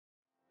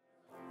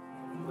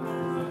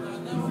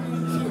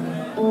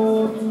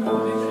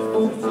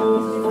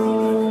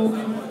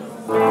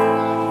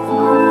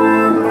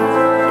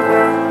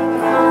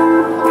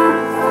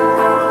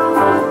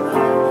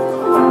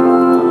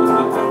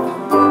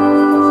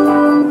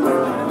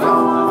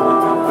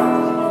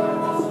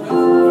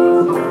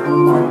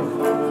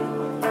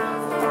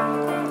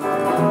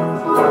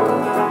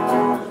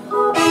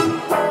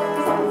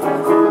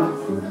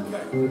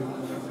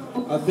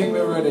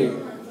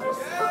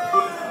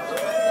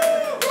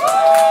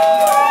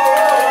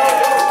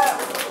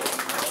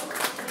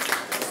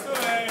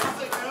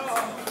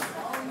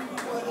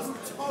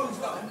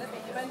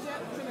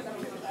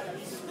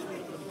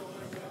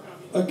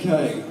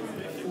Okay,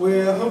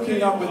 we're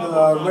hooking up with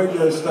a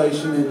radio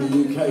station in the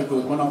UK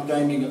called One Up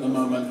Gaming at the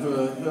moment, who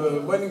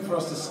are waiting for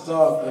us to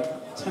start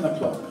at 10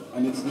 o'clock,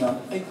 and it's now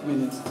 8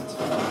 minutes to 10.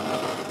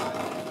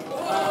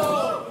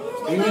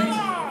 We need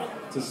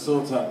to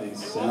sort out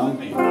these sound.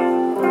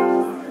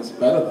 It's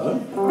better though.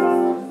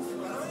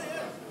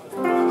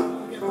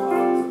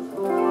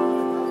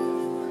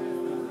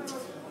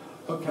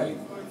 Okay,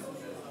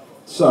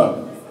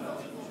 so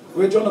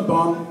we're Jon and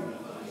Barn.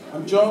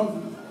 I'm Jon.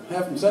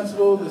 Here from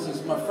Sensible. This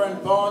is my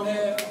friend Barn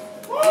here.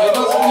 Made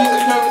lots of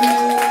music over the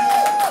years.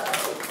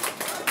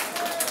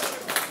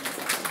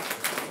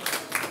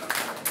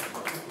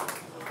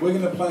 We're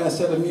going to play a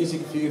set of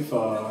music for you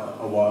for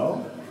a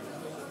while.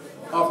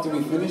 After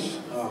we finish,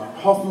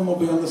 Hoffman will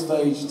be on the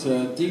stage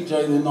to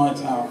DJ the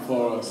night out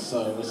for us.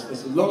 So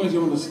as long as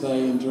you want to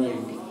stay and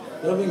drink,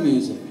 there'll be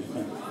music.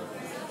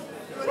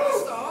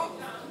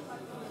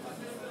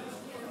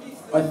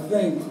 I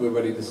think we're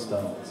ready to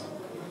start.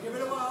 Give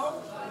it a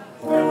while.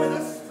 Bear with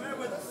us. Bear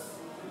with us.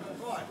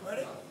 Right,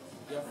 ready?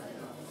 Yep.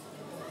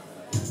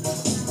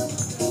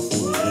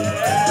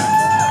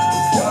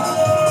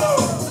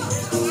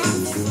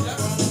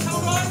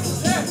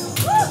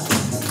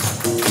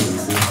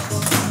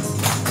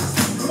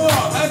 Come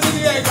on, hands in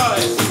the air,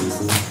 guys.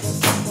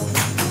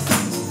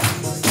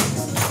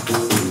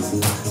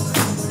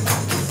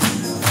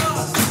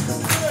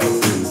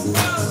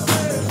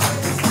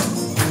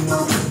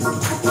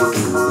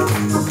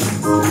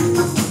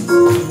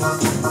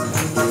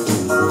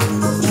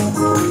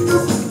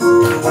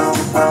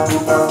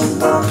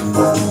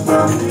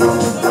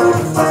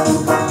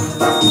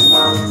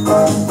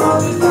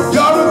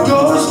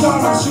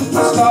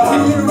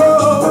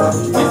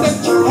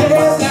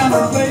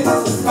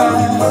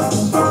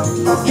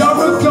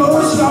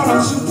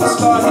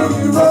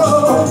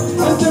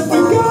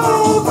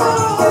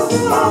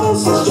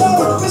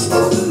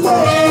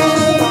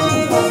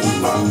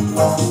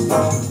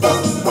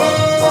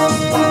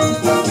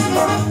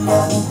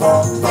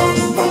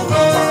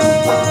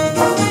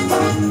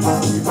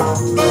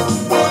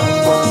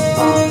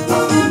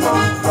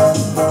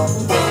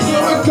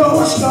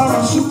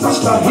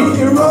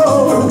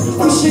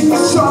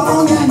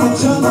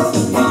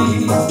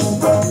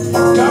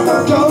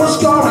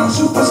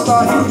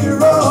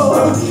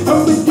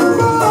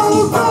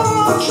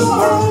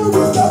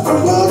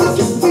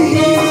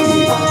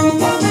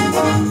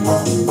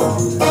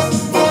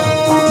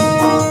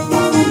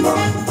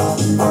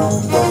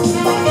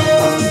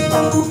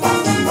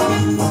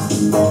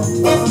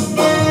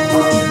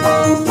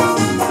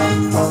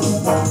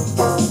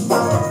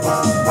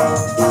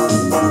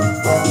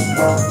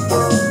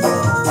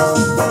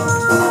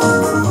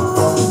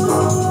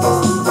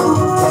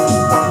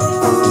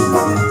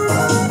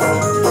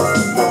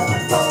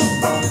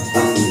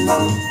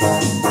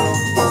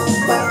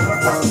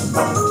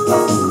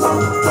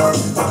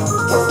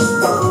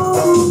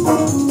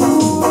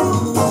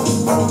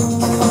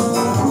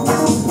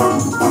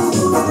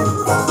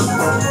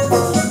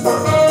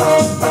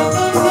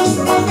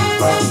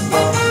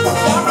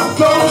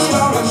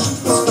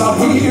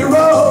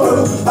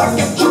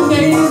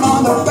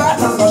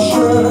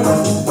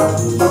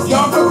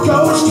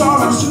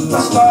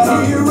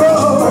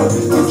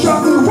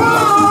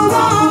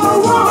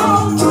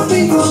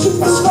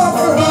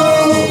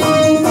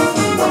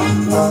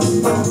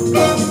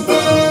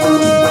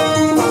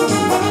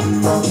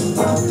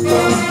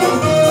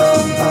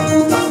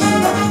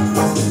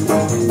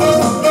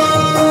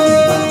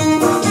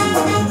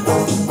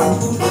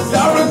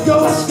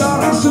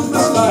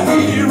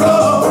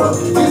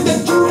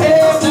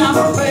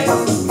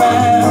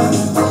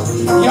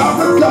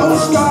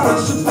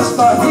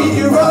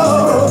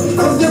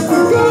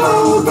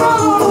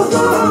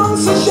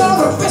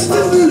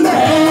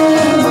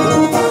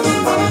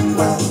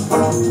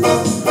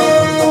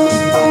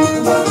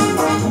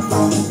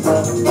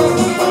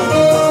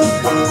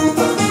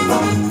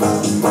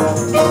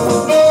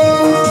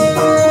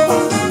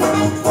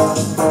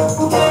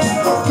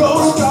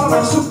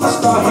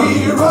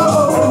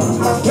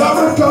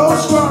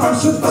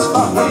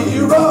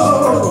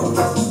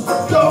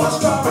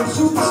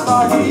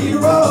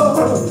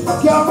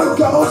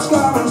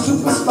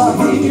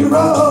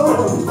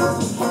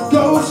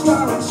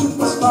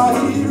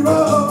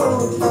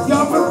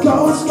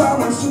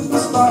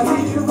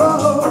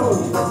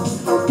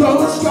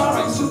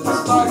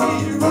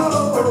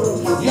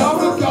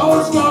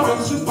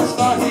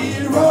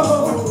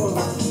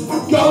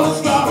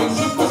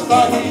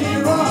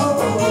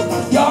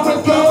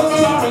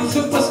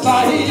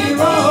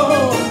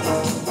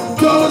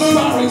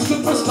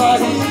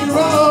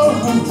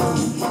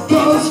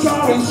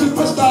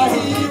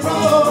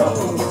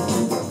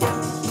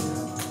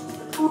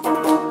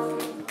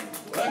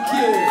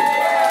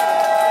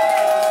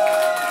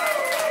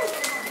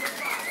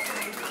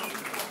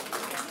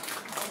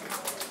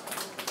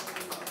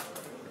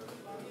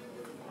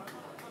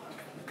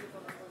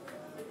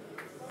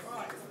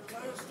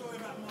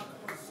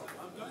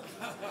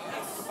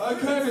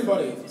 Okay,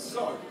 everybody,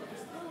 so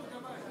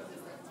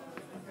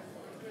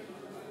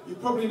you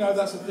probably know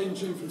that's a theme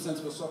tune from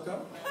Sensible Soccer.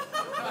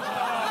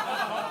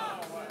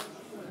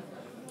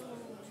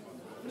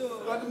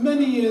 But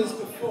many years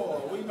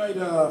before, we made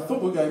a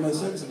football game at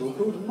Sensible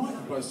called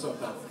Microprose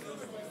Soccer.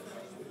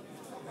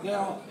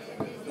 Now,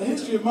 the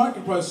history of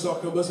Microprose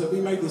Soccer was that we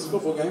made this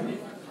football game.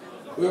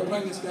 We were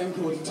playing this game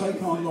called the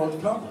Take On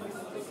World Cup.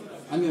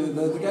 And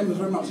the game was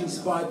very much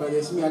inspired by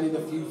this. We added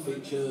a few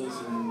features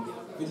and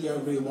video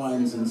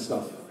rewinds and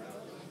stuff.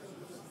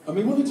 And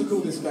we wanted to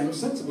call this game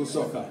Sensible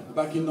Soccer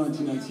back in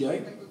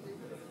 1988.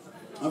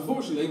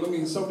 Unfortunately, when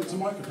we sold it to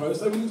Microprose,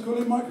 they wanted to call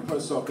it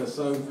Microprose Soccer,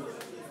 so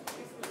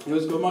it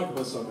was called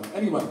Microprose Soccer.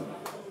 Anyway,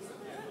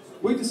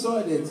 we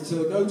decided to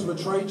go to a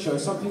trade show,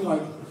 something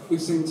like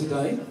we've seen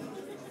today,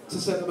 to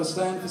set up a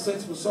stand for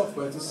Sensible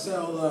Software to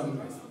sell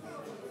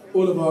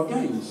all of our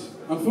games.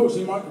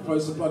 Unfortunately,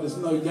 Microprose supplied us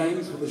no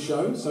games for the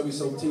show, so we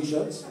sold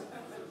t-shirts.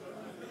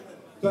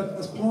 But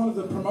as part of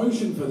the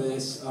promotion for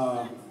this,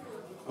 I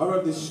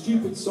wrote this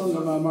stupid song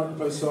on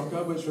Microprose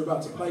Soccer, which we're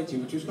about to play to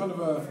you, which was kind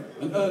of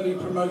an early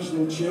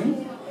promotional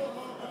tune.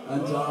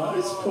 And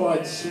it's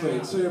quite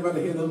sweet. So you're about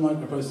to hear the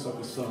Microprose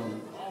Soccer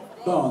song.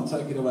 Barn,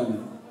 take it away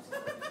now.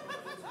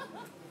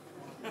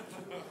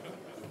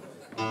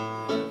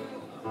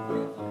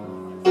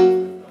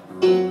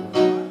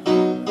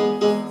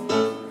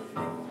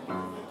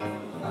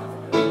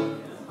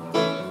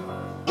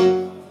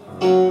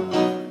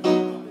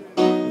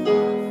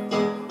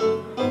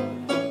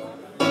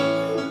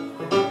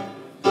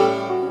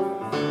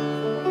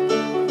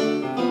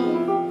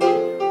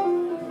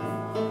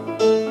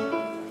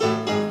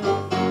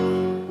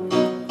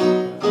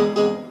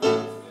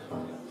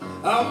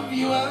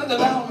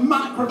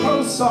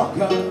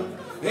 Soccer,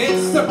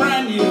 it's the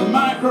brand new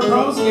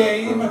Microprose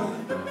game,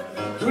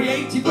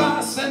 created by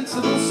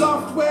Sensible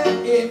Software.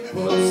 It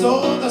puts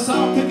all the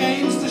soccer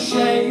games to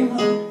shame.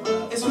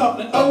 It's got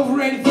an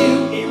overrated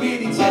view, it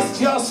really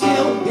tests your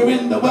skill. You're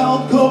in the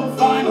World Cup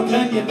final,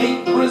 can you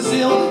beat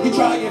Brazil? You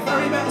try your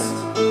very best,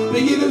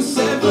 but you lose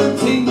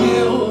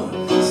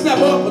 17-0. Snap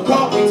up a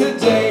copy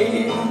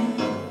today.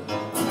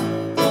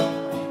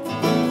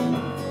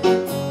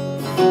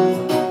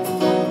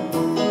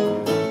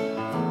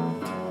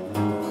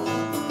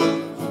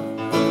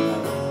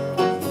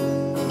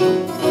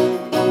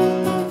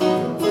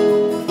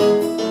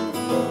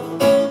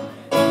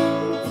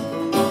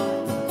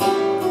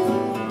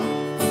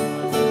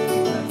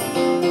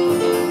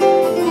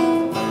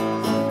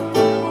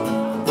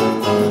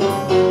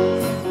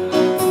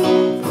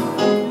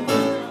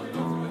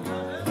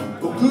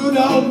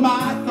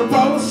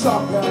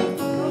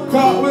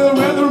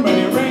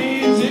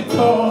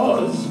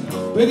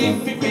 But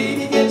if it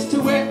really gets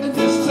too wet, then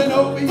just turn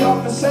over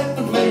your cassette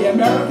and play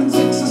American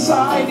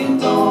six-a-side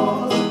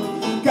indoors.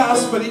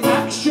 Gas for the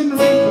action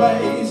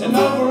replays and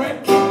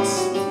overhead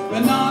kicks,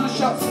 banana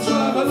shots and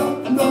swerve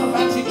along and all the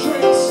fancy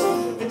tricks.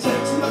 It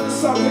takes a lot of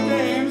soccer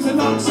games and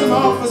knocks them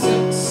off for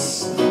 6.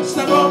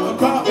 Snap up a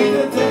copy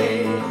today.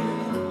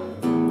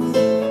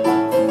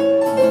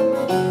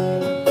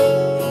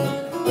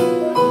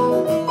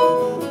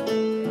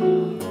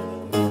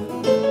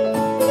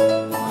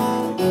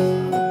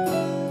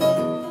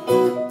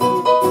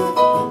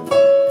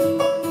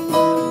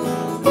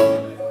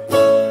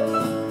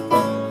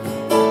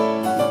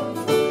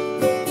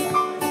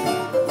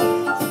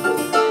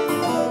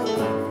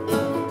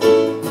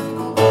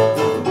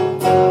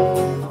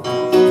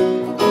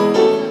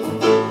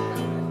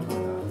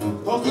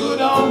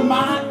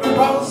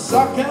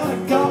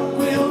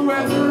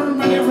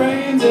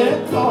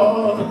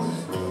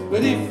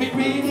 But if it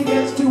really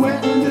gets too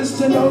wet, then just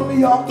turn over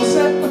your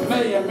cassette and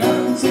play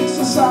American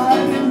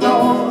six-a-side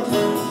indoors.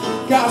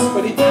 Gas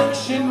for the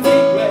action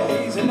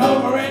replays and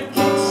overhead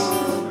kicks,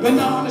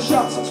 banana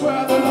shots and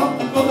swerve along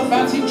and all the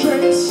fancy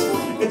tricks.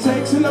 It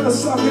takes a lot of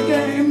soccer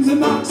games and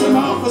knocks them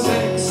off for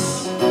 6.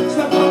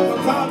 Snap up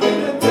a copy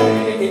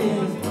today.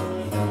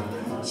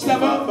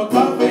 Snap up a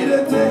copy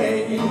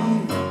today.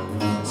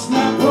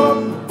 Snap up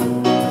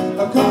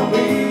a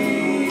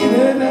copy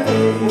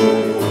today.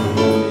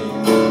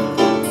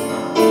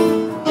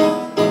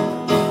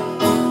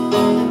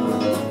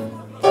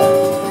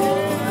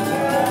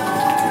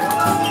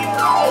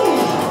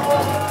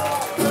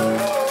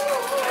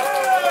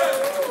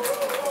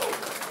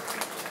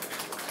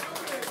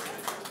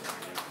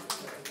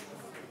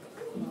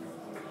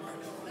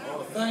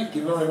 Thank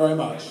you very, very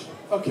much.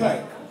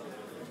 Okay,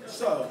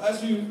 so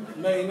as you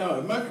may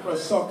know, Microprose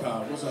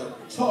Soccer was a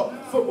top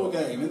football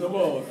game in the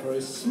world for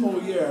a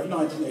small year of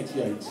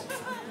 1988.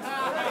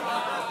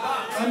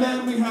 And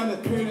then we had a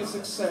period of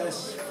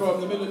success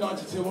from the middle of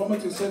 92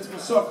 onwards with Sensible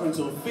Soccer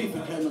until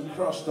FIFA came and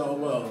crushed our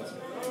world.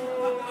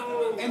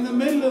 In the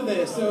middle of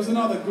this, there was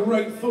another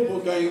great football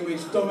game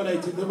which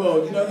dominated the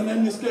world. You know the name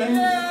of this game?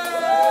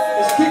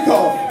 It's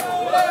Kickoff.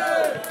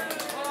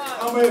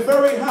 And we're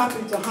very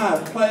happy to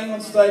have playing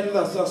on stage with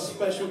us our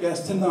special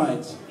guest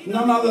tonight,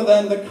 none other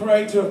than the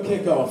creator of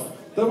Kickoff,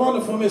 the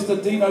wonderful Mr.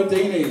 Dino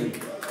Dini.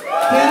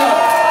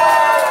 Dino!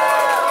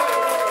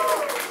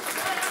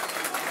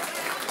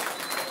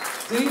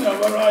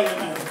 where are you,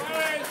 man?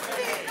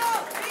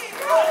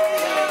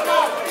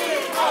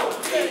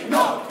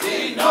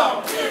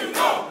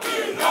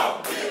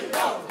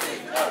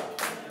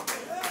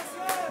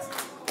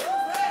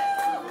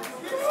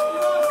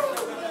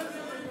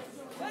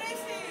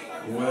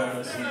 Where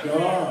has he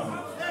gone?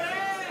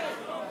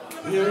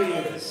 Here he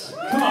is.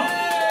 Come on.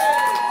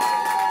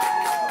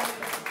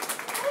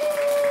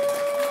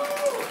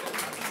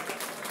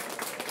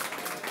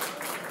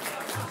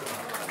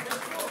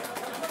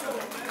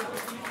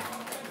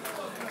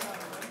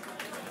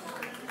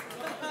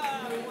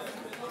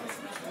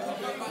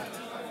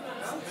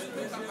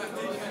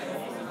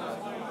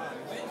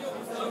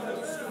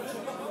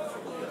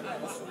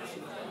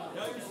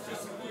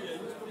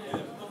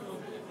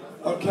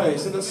 Okay,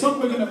 so the song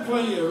we're going to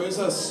play here is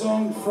a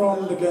song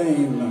from the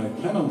game,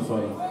 Cannon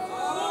Fodder.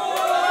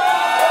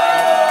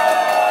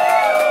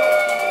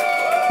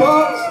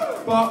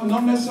 But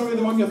not necessarily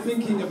the one you're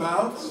thinking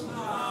about.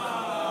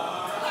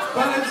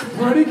 But it's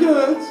pretty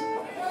good.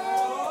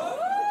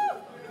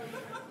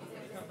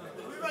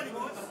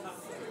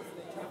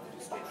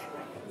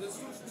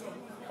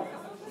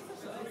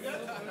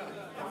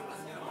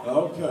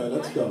 Okay,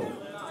 let's go.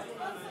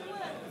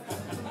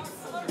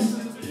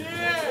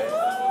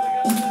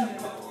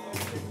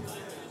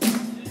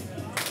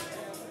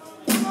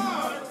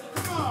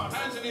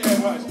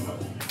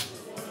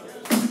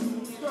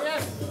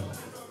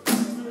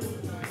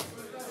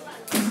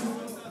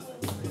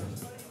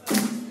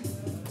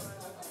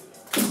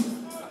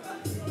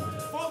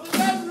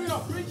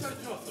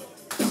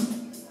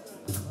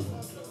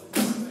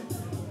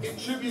 In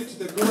tribute to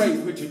the great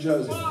Richard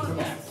Joseph. Come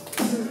on.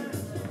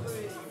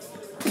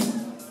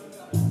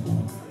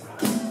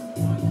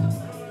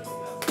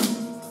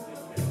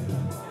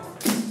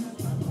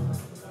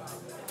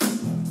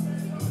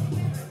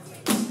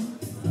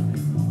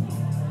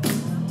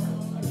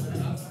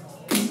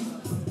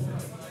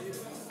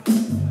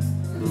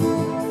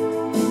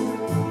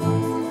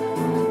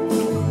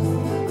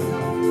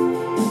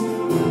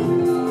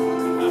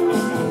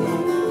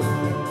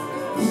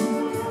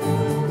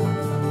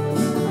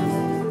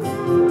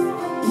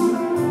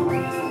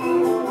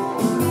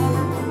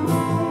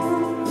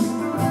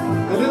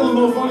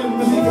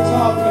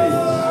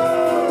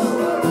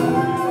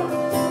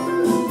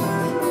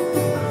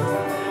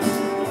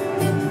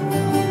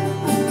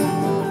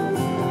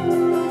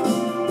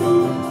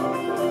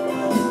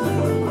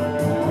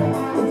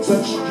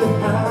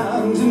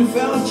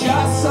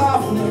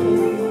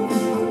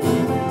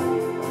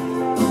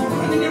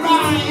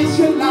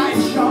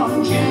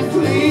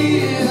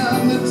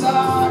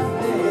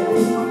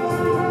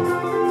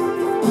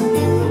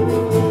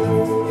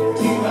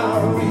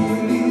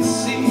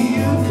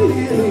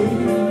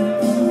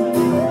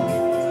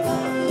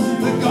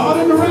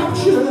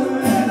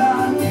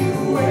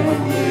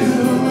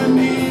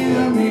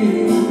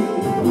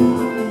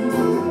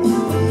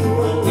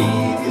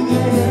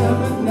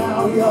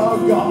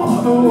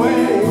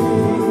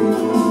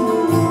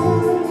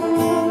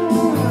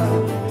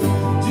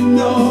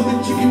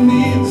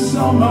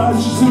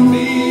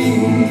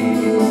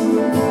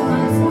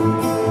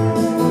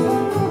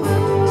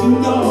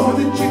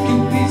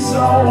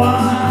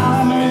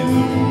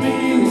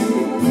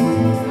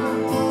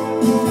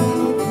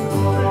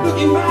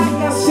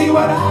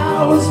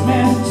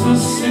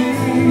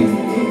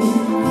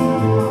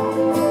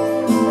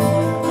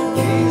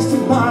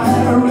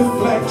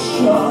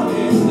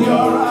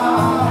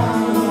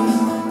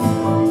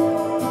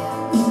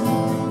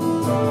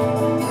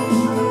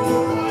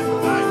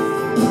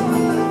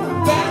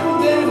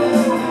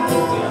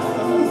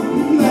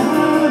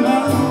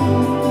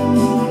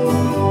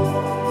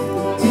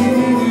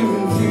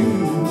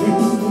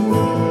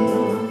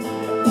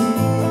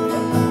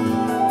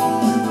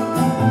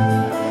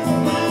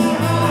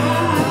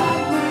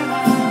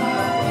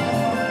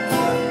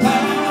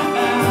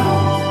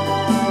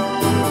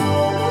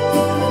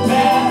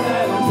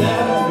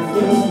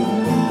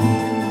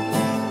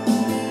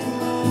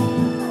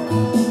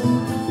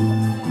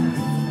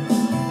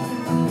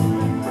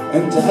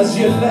 As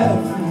you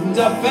left,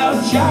 I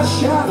felt your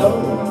shadow.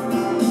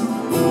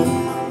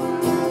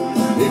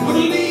 It would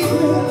leave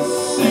me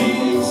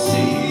saying,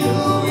 see you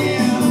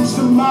in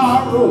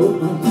tomorrow.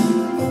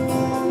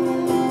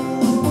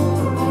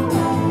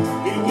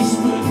 It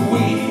whispered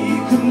we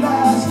could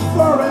last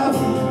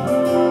forever,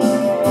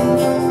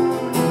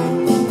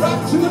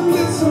 wrapped in the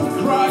bliss of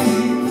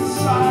crying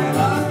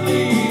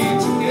silently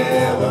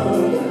together.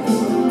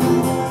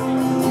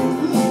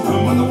 And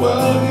when the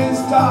world is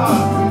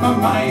dark, my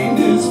mind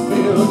is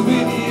filled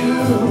with you.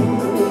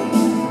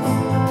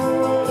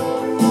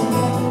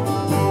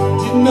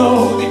 Do you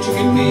know that you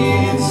can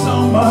mean so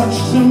much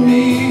to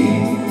me?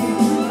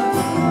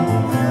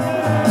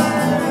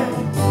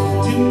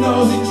 Do you know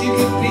that you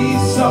could be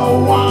so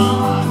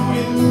one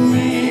with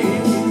me?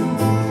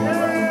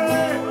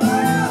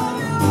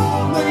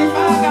 Looking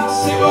back, I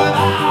see what I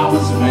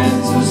was meant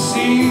to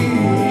see.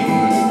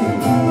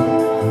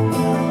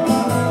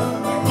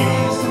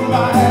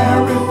 My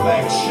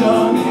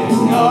reflection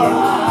in your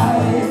eyes.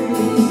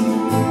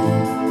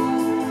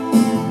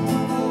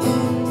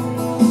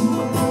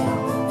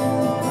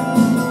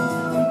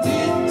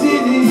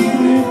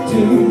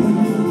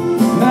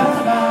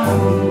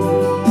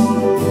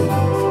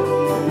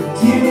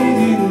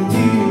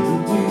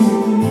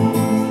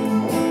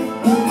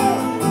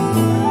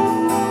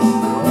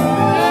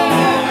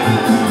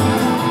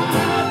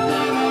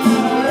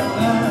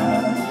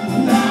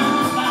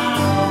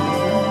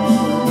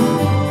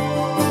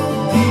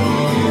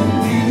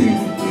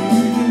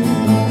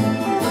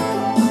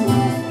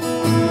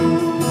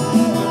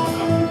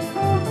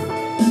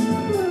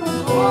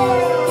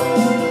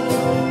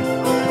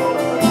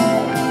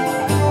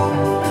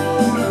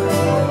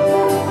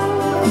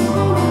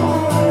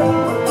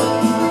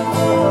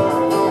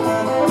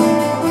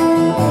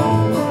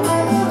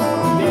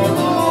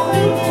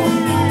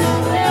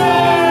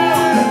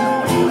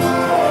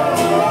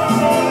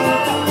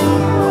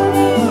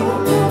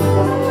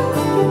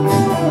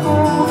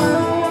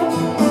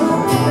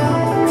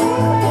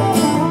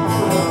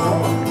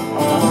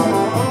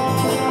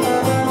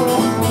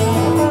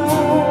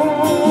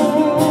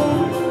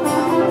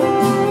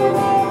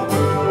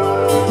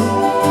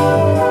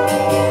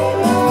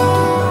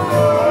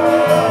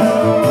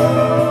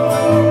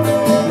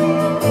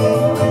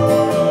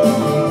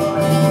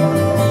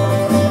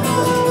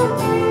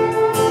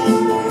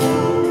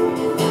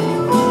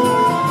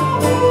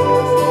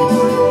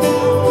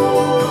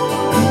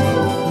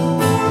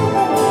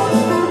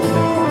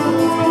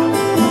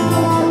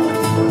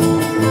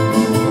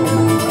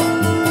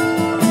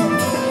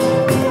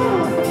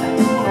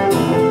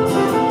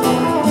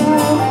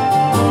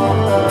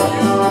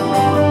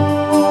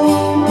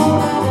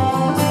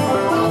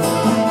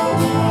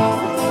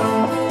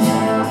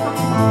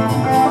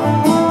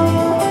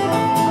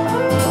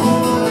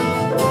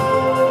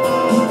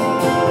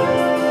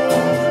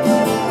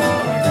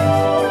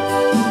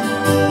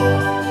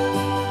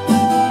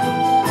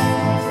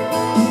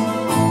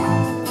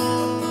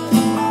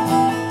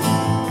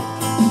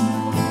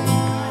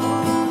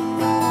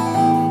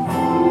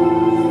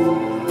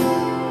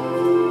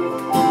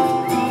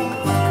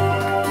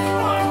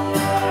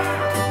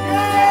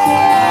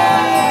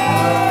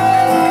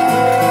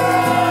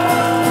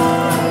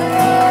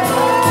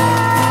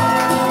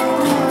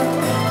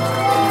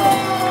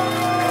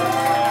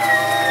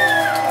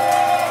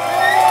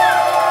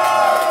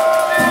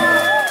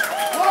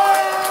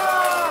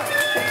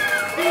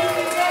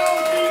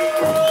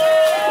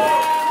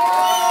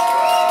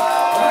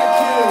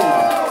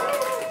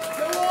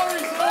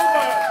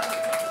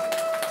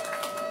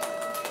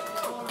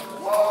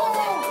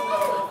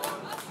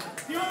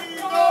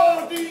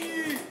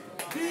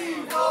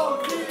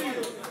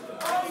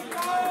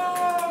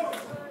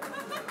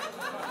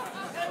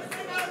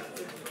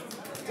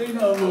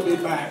 Dino will be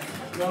back.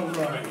 Don't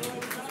worry.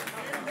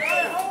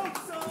 Hey, hold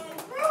some!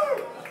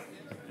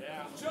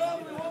 Yeah.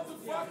 Jon, we want the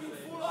fucking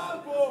full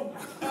album!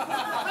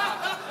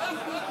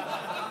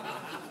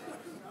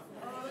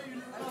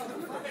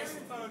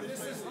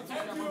 This is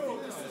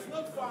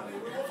not funny.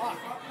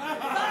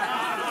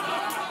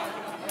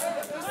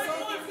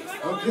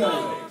 Okay.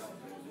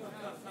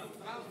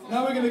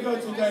 Now we're going to go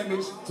to a game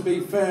which, to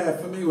be fair,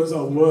 for me was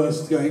our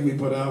worst game we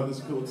put out. It's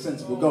called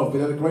Sensible Golf. We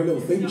had a great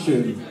little theme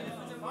tune.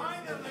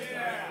 Finally,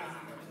 yeah.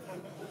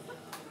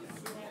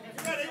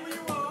 You ready where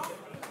you are?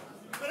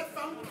 Bit of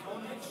funk. I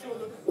want to make sure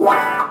that...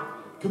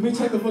 Can we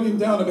take the volume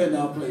down a bit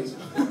now, please?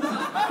 You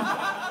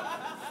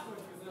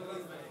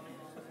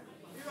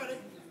ready?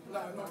 No,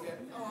 not yet.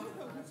 All right.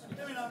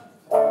 Here we go.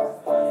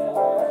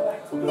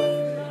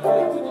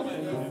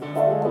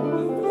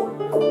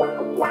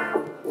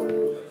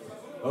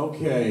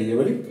 Okay, you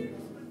ready?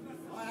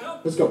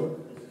 Let's go.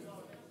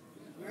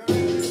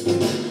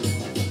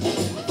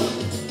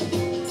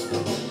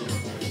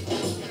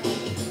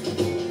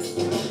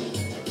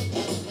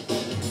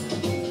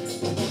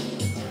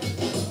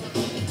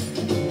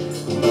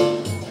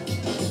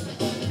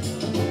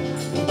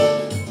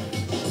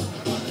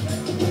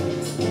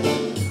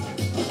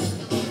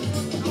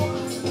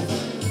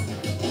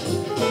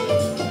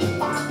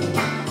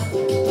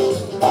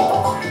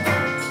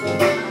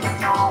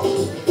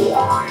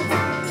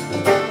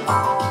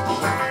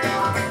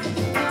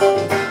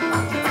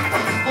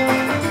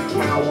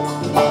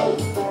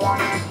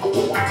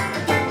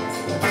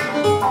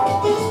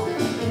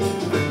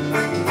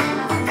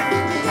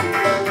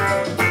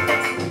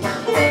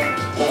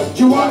 Do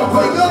you wanna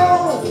play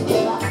golf? Do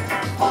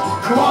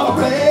you wanna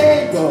play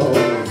golf?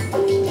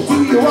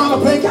 Do you wanna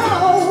play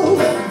golf?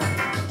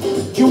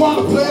 Do you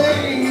wanna play?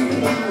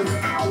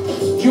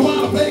 Do you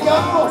wanna play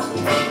golf?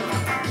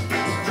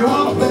 Do you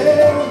wanna play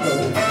golf?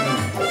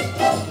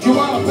 Do you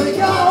wanna play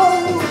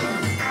golf?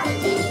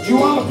 Do you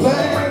wanna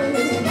play?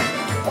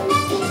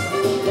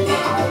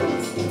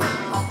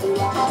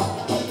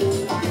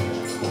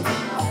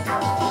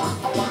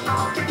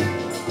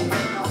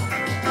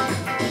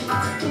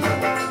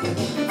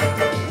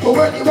 But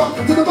when you walk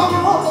into the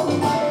ball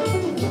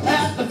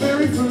at the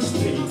very first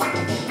tee,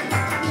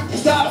 you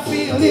start to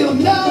feel a little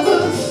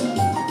nervous,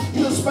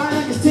 your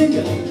spine is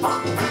tingling.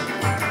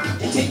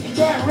 You take your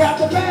drive around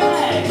the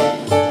bag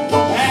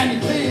and you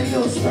play a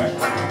little squirt.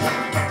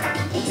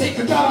 You take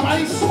your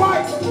dynamite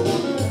swipe,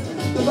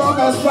 the ball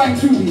goes flying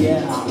through the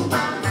air.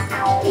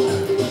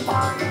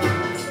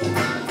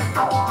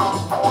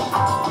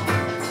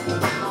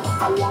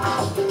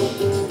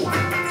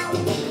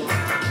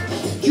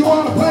 Do you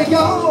wanna play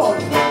golf?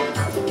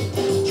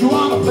 Do you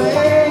wanna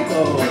play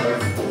golf?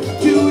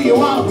 Do you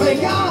wanna play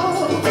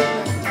golf?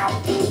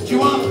 Do you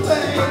wanna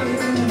play?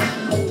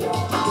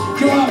 Do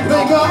you wanna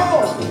play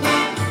golf?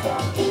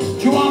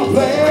 Do you wanna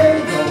play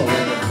golf?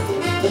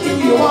 Do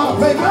you wanna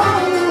play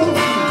golf?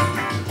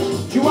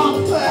 Do you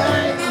wanna play?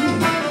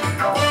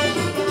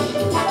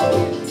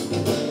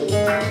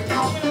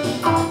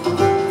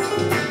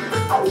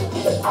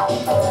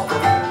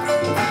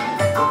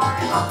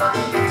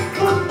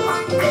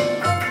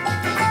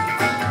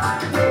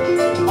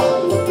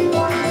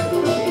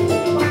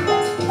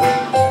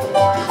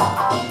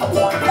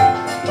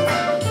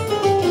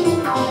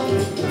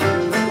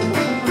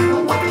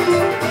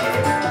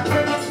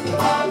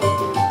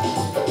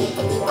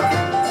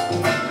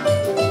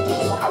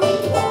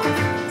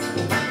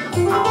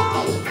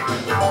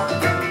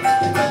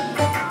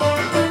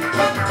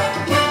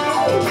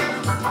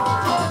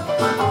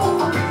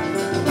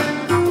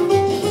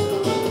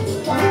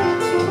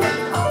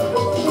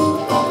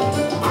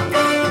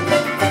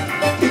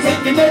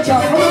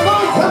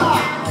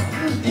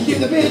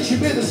 The bitch you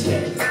better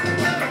stay.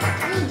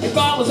 It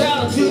follows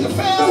out into the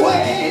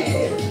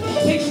fairway,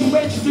 takes you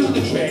when you do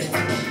the trick.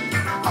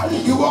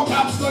 You walk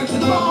up straight to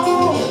the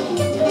ball,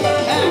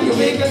 and you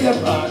wiggle your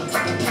butt.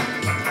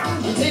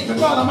 You take the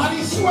ball,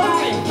 money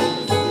swipe,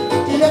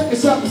 you left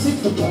yourself a 6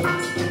 foot putt.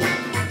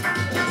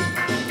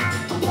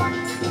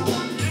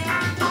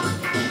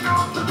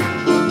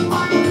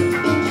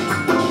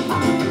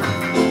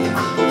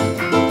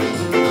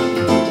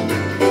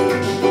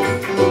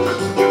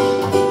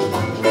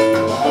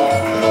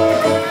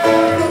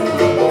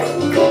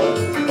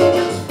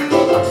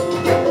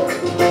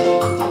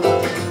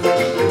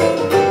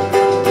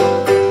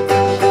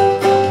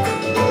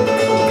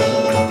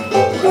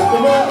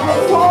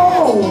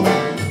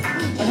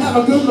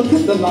 Have a good look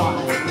at the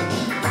line.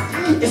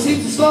 It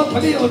seems to slope a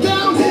little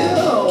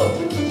downhill,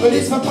 but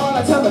it's my part,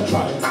 let's have a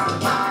try.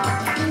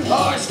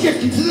 Oh, it's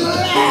drifting to the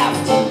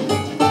left,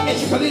 and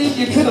you believe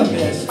you could have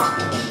missed.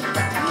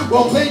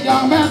 Well played,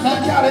 young man,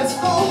 thank God it's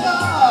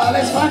over.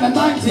 Let's find the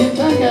 19th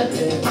and get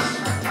this.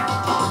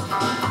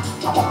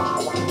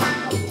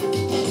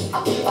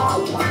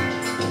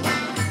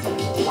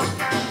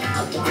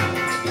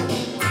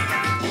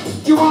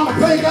 Do you want to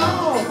play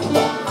golf?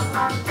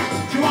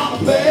 Do you want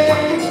to play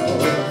golf?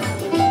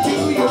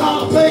 Do you want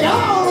to play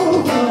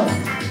golf?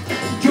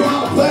 Do you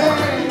want to play?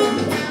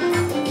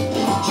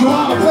 Do you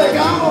want to play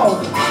golf?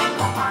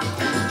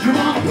 Do you want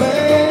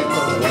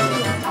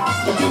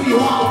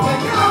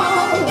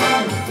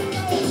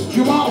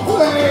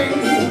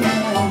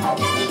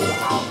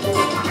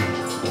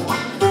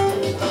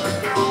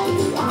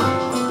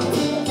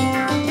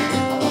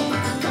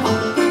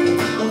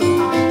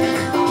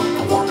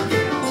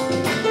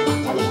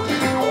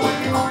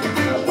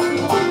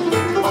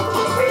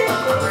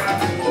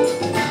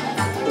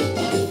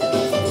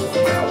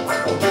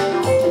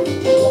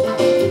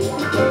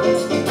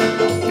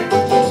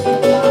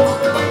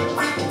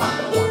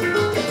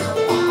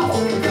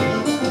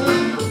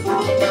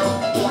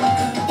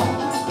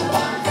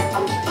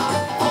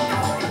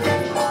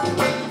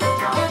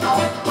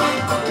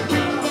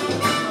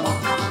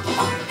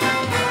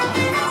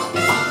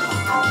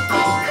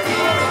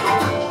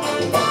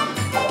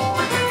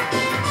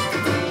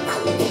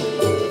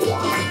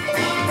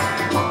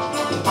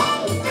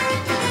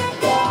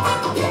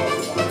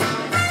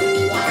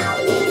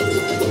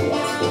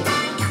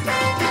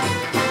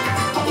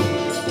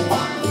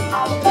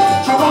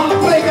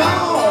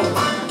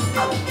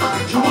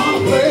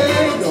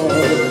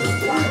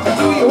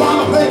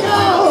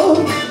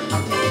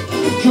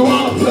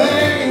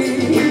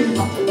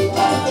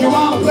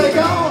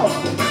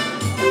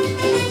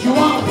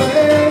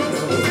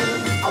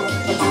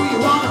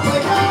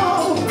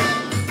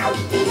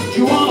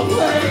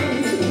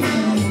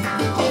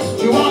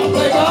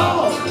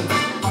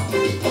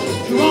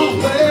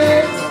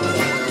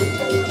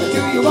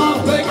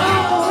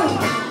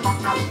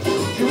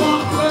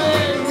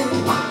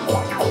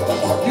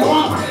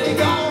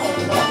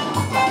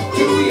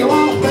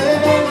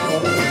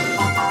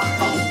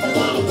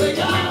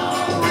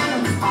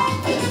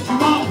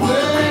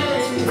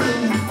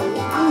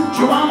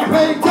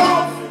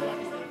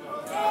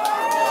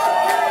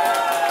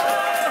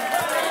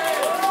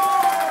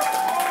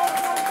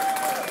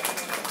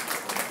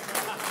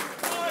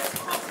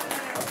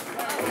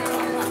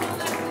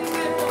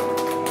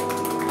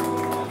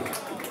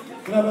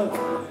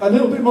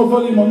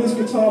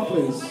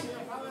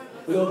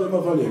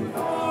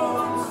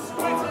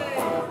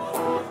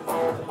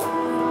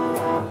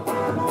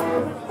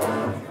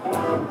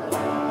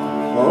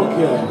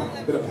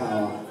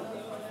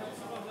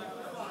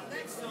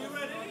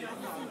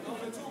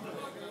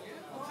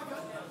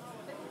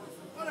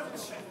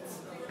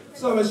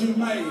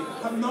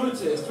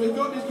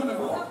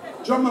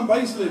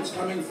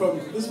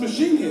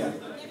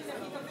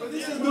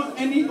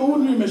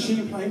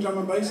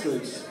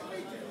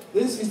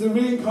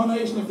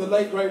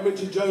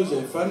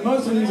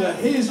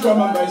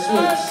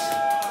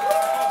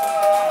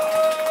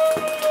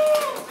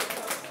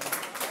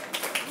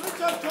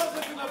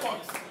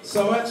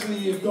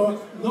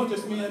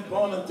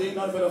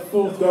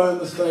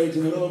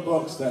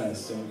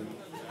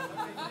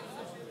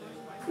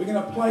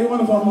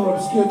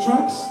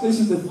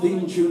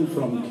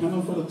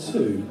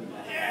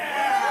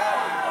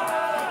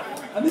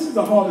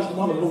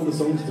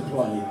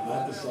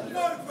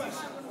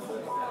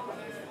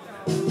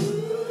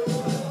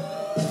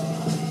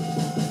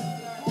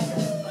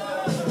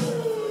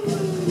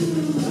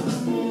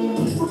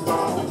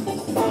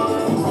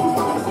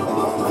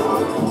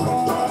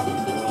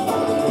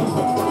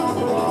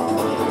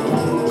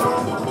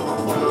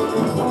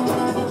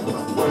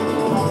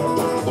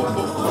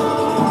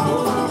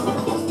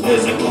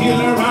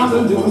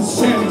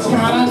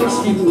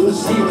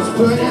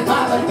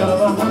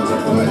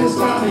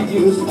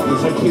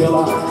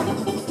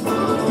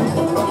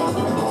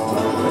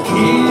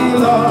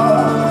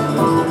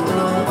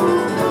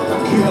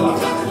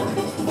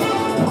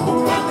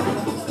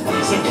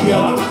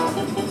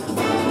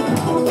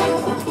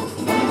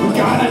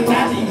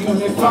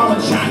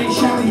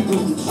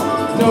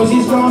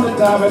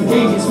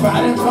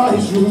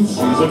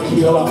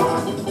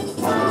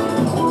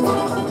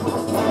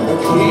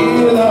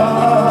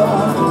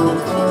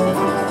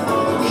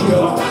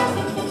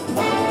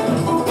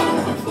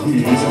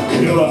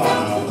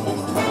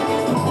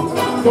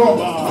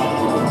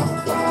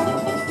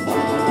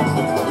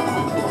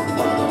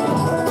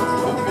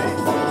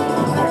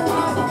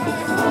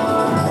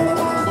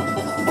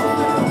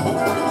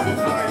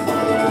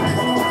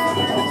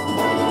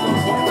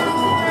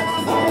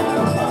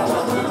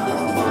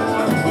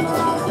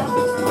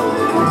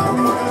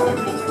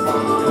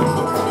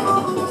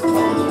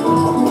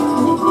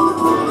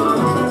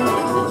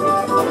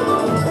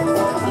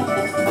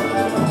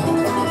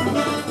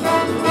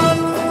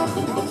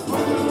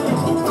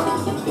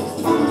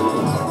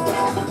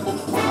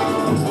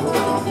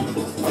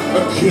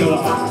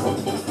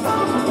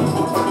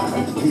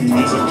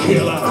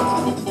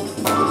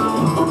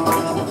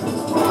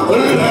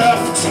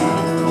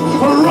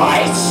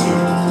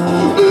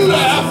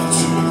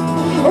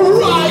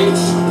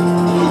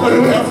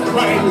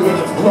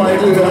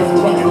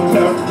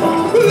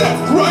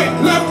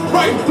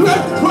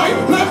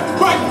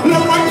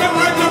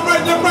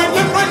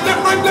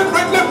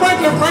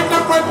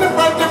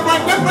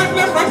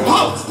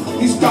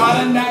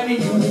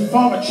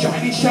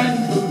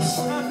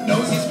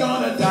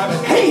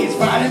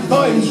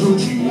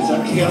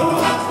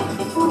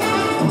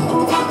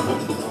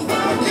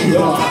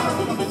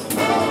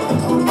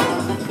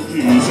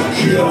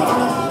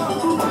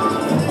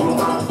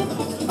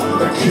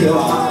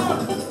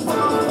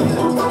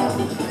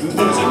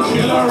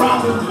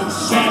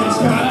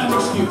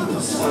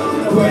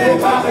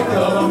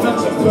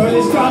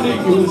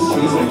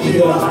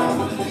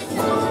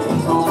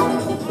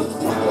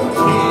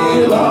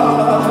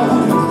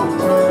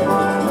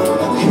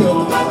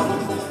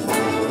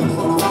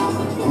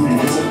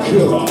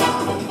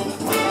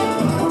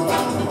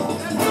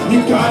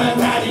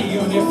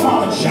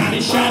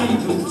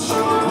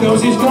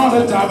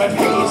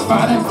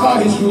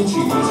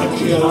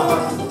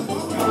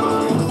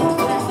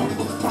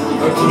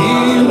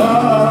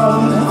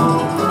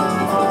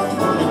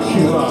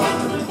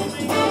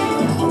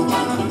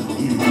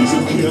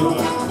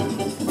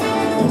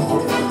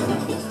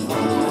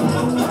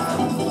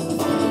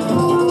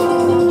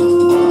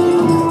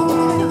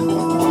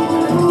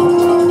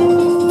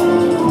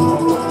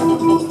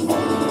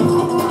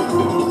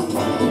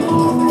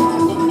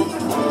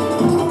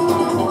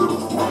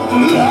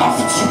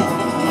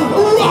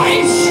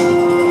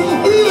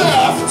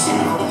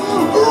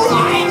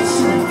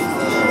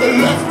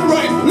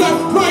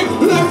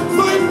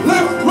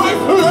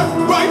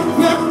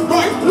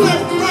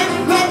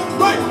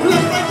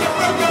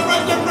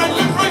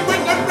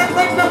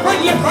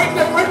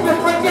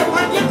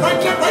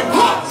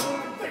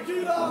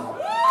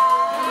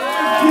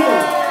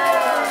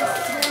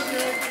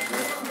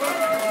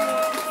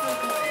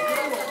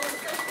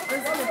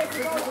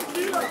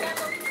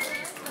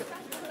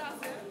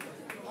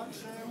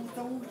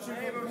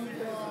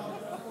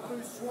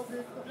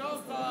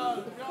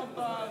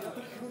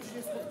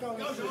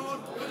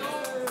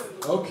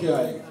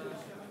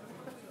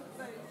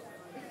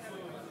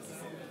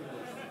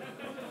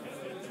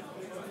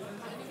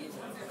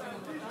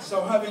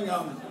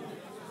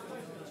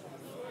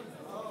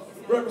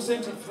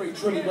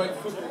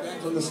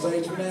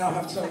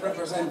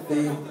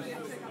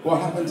what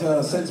happened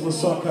to sensible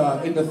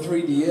soccer in the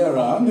 3D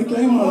era, and the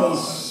game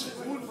was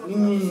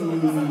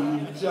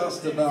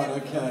just about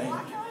okay.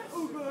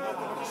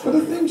 But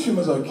the theme tune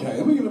was okay,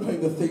 and we're going to play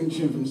the theme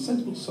tune from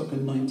Sensible Soccer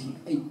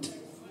 98. 98.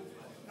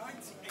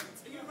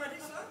 Are you ready,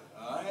 sir?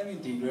 I am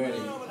indeed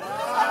ready.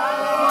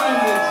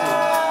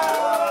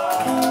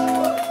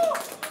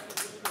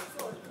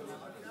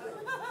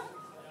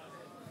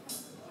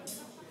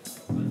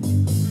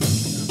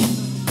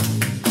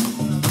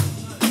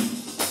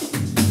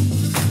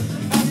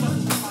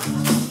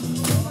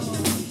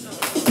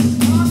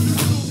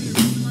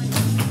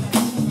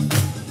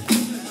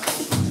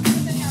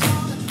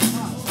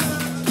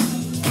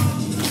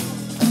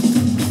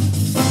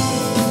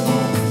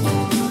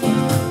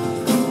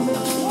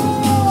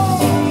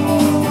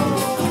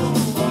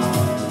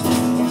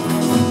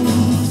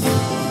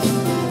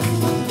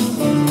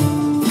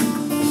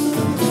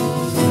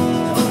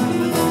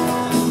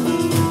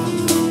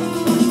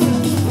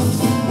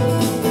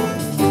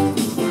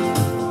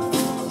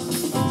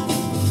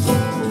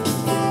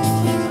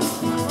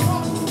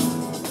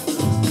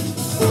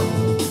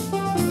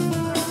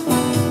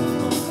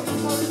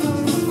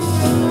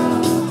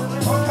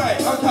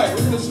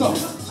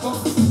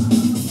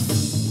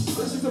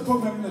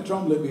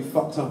 We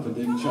fucked up and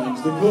didn't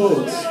change the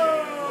chords.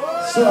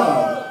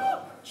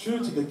 So, true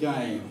to the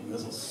game,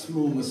 there's a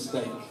small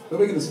mistake. But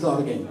we're going to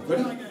start again.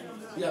 Ready?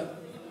 Yeah.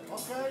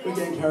 We're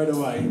getting carried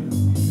away.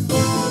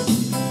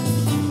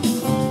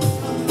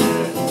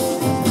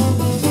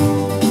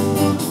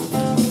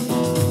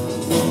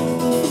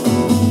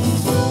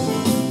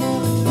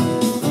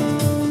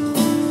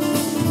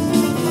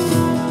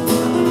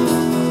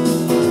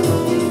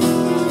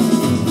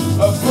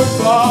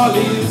 Football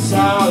is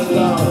our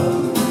love.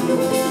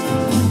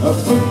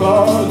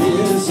 Football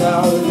is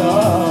our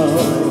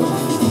love.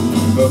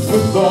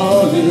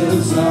 Football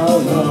is our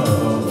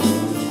love.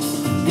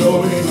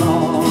 Going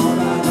on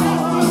and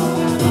on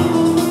and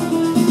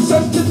on.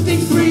 Set to the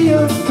 3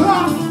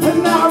 o'clock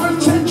and our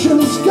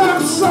attention's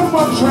got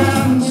somewhat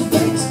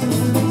transfixed.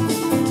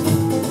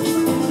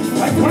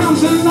 Like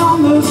bouncing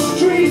on the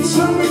streets,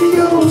 on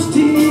radios,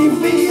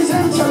 TVs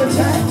and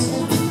teletext.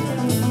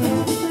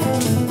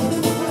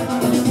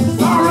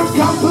 For a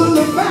couple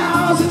of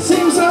hours it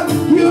seems the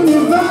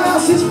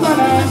universe is red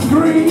and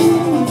green.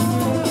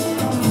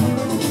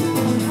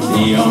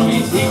 The only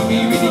thing we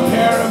really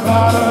care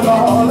about at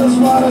all is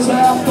what has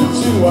happened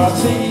to our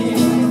team.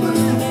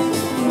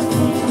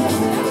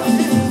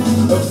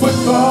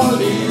 Football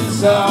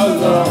is our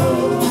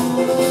love.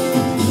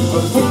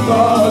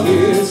 Football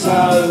is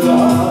our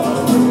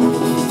love.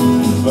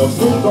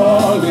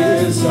 Football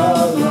is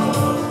our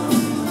love.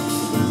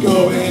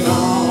 Going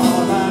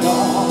on and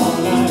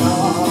on and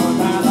on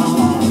and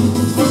on.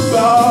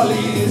 Football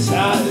is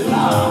our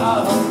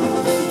love.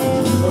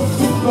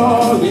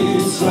 Football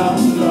is our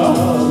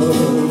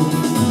love.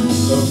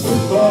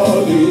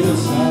 Football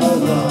is our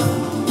love.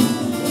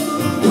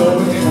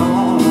 Going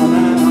on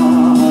and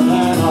on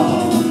and on.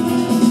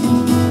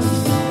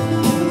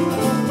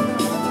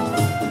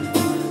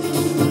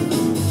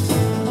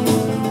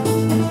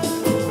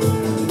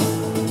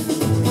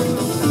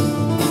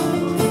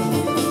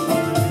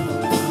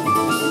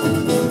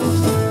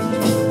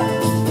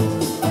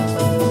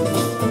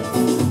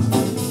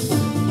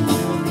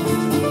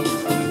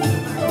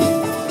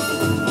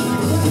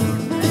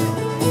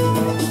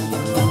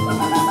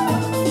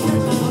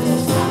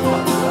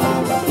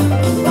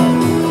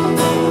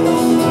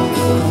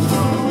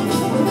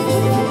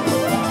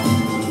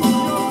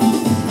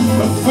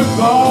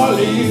 Football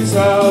is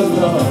our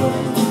love.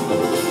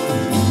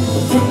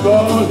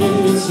 Football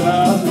is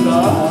our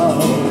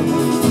love.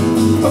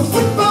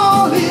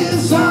 Football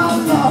is our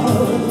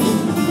love.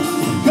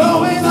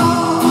 Going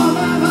on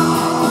and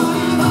on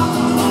and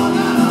on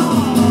and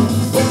on.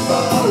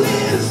 Football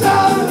is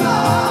our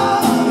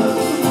love.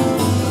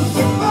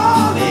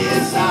 Football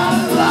is our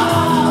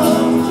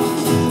love.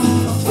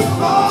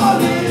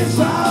 Football is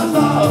our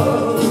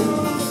love.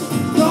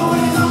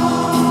 Going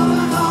on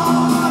and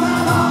on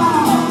and on.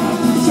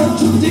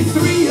 To the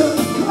 3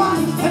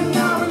 o'clock and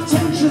our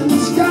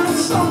attention's got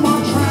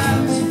somewhat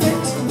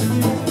transfixed.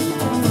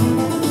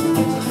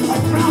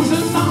 Like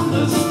bouncing on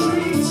the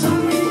streets, on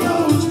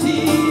radios,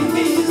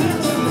 TVs and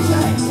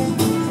teletext.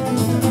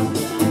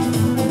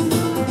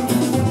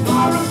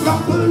 For a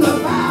couple of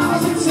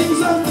hours it seems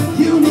the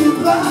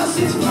universe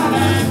is flat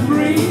and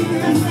green.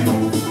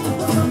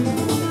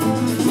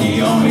 The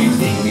only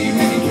thing we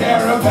really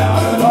care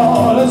about at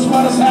all is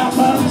what has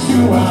happened to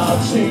our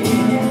team.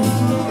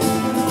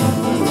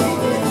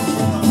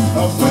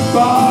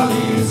 Football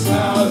is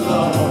our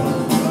love.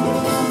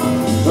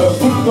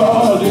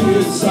 Football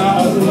is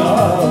our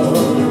love.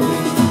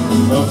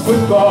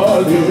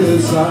 Football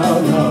is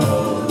our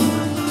love.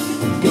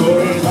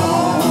 Going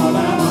on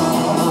and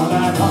on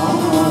and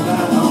on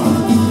and on.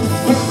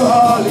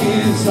 Football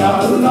is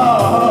our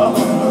love.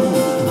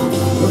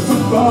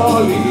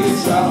 Football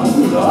is our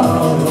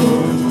love.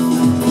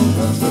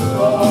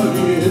 Football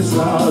is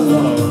our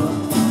love.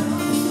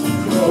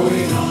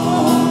 Going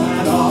on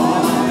and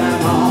on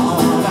and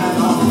on and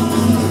on.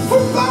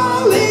 Football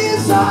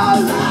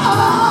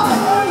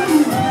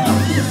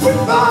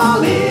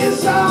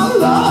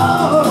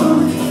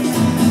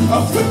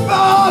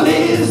Football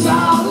is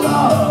our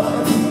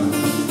love,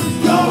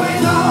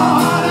 going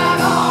on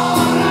and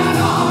on and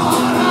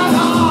on and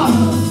on.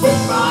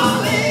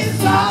 Football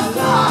is our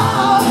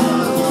love,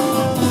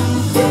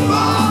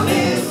 football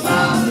is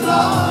our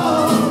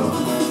love,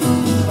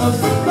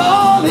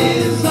 football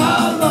is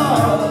our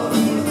love,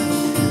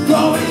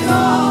 going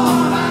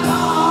on and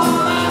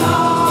on and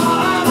on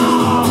and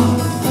on.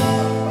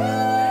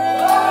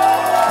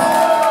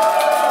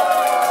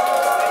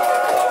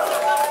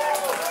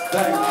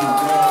 Thank you,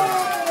 guys.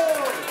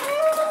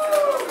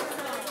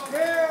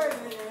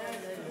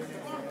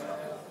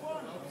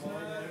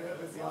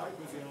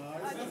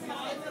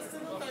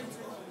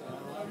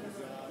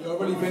 You're a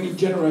really very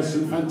generous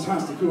and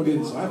fantastic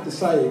audience. I have to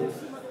say,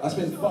 I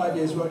spent 5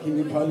 years working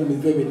in Poland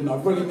with Vivid, and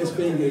I've really missed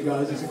being here,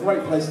 guys. It's a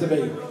great place to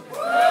be.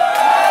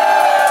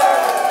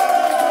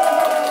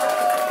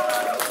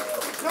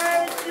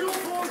 Thank you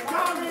for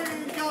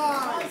coming,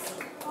 guys.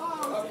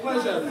 A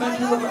pleasure. Thank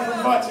you, Robert, for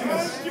inviting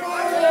us.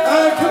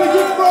 Can we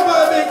give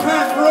Robert a big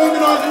hand for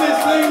organising this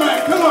thing,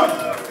 mate? Come on.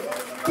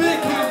 Big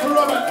hand for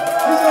Robert.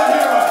 He's our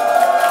hero.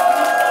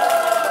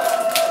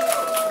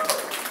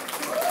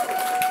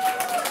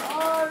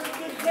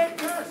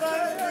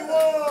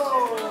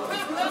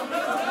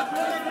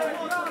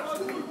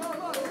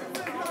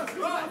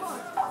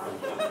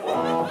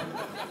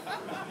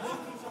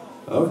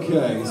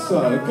 Okay,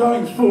 so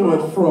going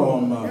forward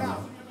from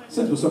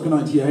Central Soccer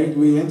 98,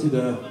 we entered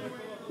a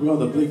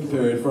rather bleak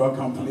period for our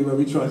company where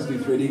we tried to do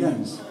 3D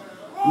games.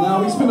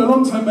 Now, we spent a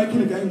long time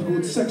making a game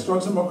called Sex,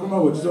 Drugs and Rock and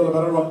Roll, which is all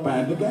about a rock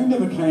band. The game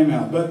never came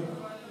out, but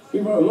we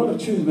wrote a lot of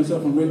tunes,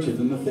 myself and Richard,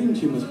 and the theme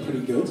tune was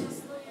pretty good.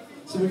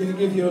 So we're going to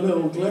give you a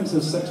little glimpse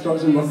of Sex,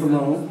 Drugs and Rock and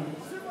Roll,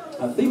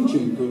 a theme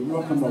tune called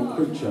Rock and Roll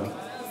Creature.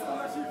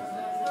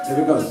 Here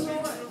it goes.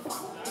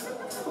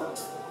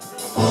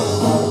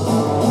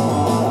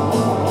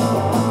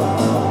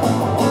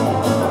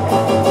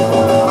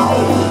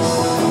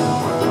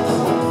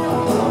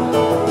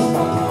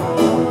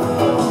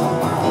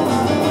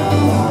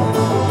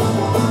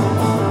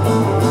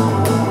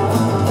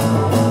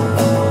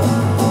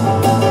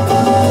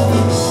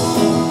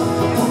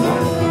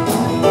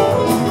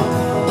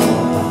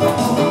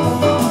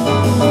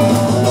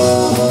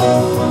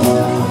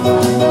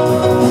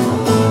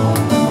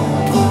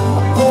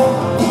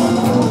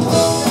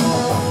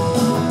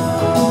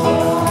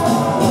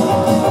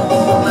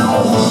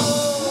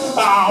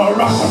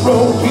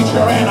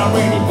 And I'm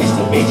really pissed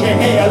to meet you.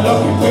 Hey, you're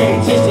looking pretty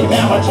tasty,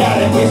 man. We're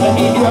chatting with the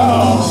media.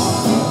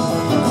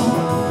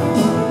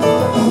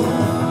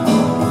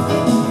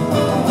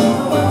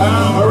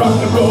 I'm a rock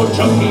and roll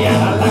junkie,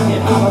 and I like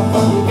it how the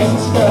fuck you get the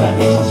skirt and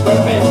hitch and spread a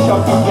bitch.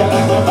 I'll fuck you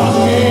like a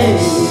monkey.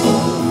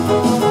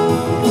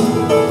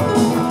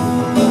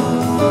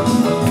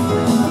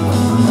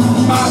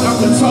 My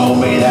doctor told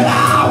me that I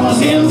was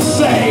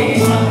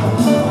insane.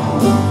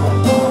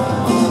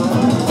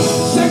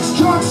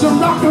 Some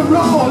rock and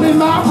roll in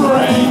my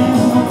brain.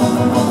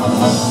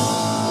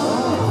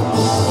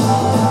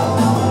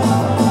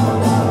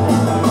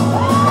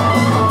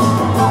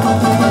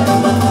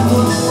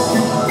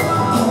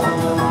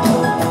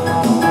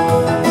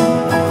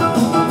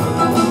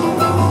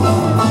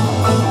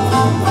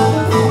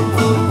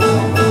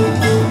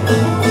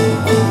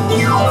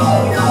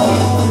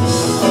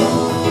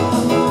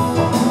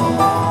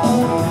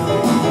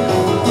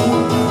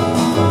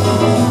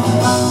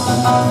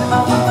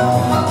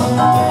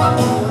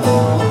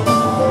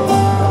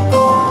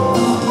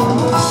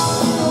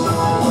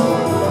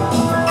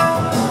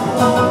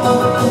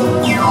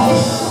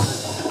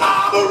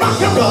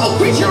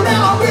 Creature and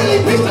I'm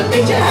really pleased to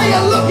meet you. Hey,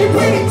 you're looking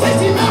pretty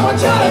tasty, man. We're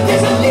trying to get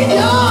some lead,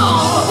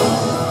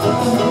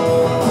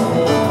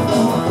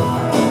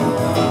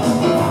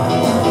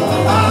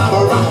 I'm a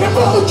rock and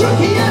roll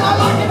junkie and I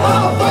like it how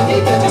the funky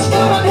bitches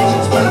got an itch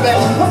and spread a bit.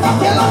 I'll fuck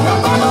you like a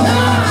monkey.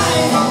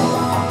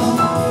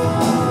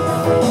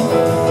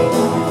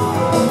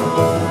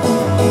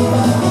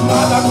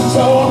 My doctor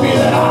told me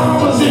that I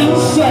was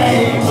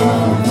insane.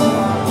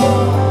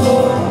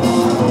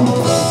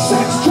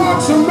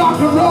 Some rock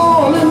and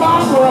roll in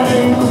my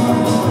brain.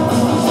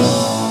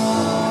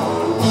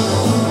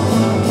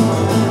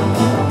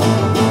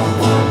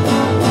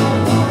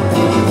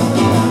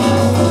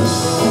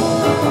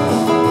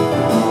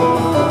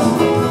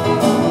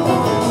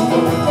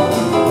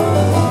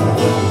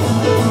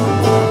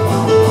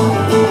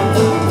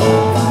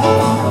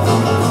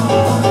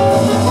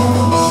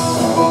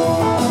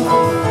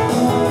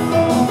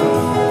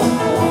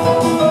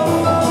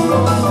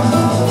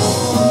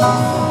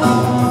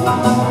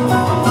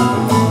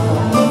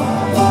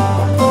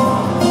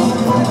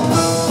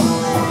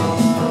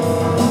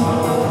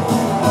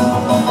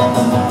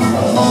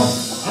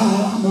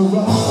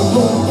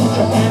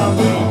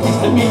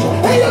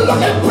 Hey, you're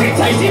looking pretty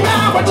tasty,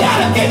 man. We're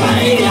trying to get my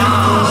eat ya.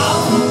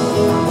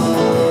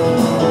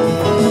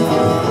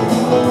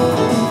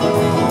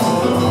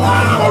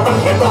 I'm a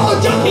rock and roll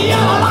junkie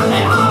and I like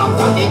it how I'm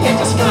funky. Get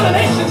your skull and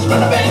ancient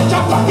spread a bitch.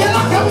 I'll fuck you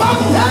like a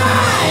monkey.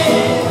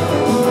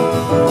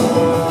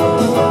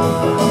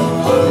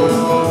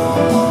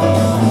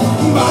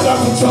 My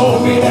doctor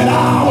told me that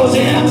I was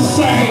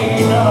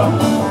insane.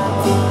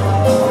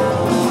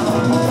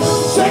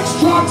 Sex,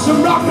 drugs,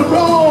 and rock and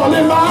roll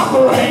in my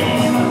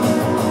brain.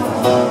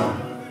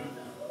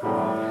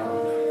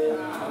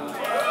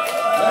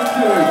 Thank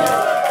you.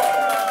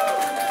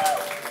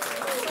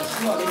 A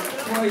slightly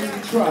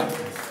crazy track.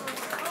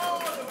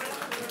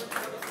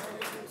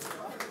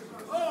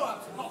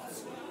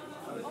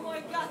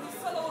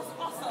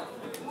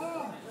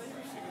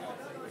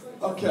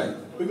 Okay,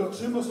 we've got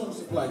 2 more songs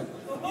to play.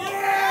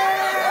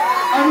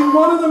 And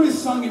one of them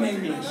is sung in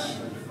English.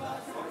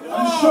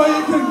 I'm sure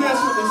you can guess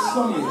what this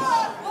song is.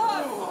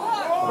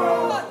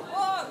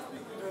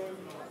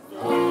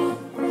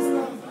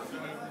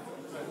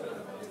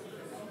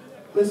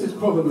 This is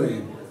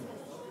probably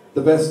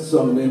the best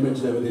song me and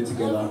Mitch ever did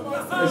together.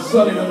 It's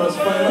certainly the most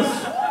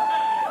famous.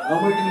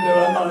 And we're going to do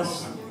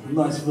a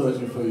nice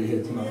version for you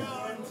here tonight.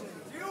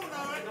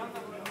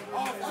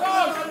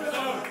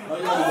 Oh,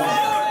 yeah,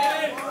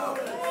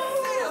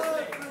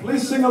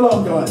 please sing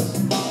along, guys.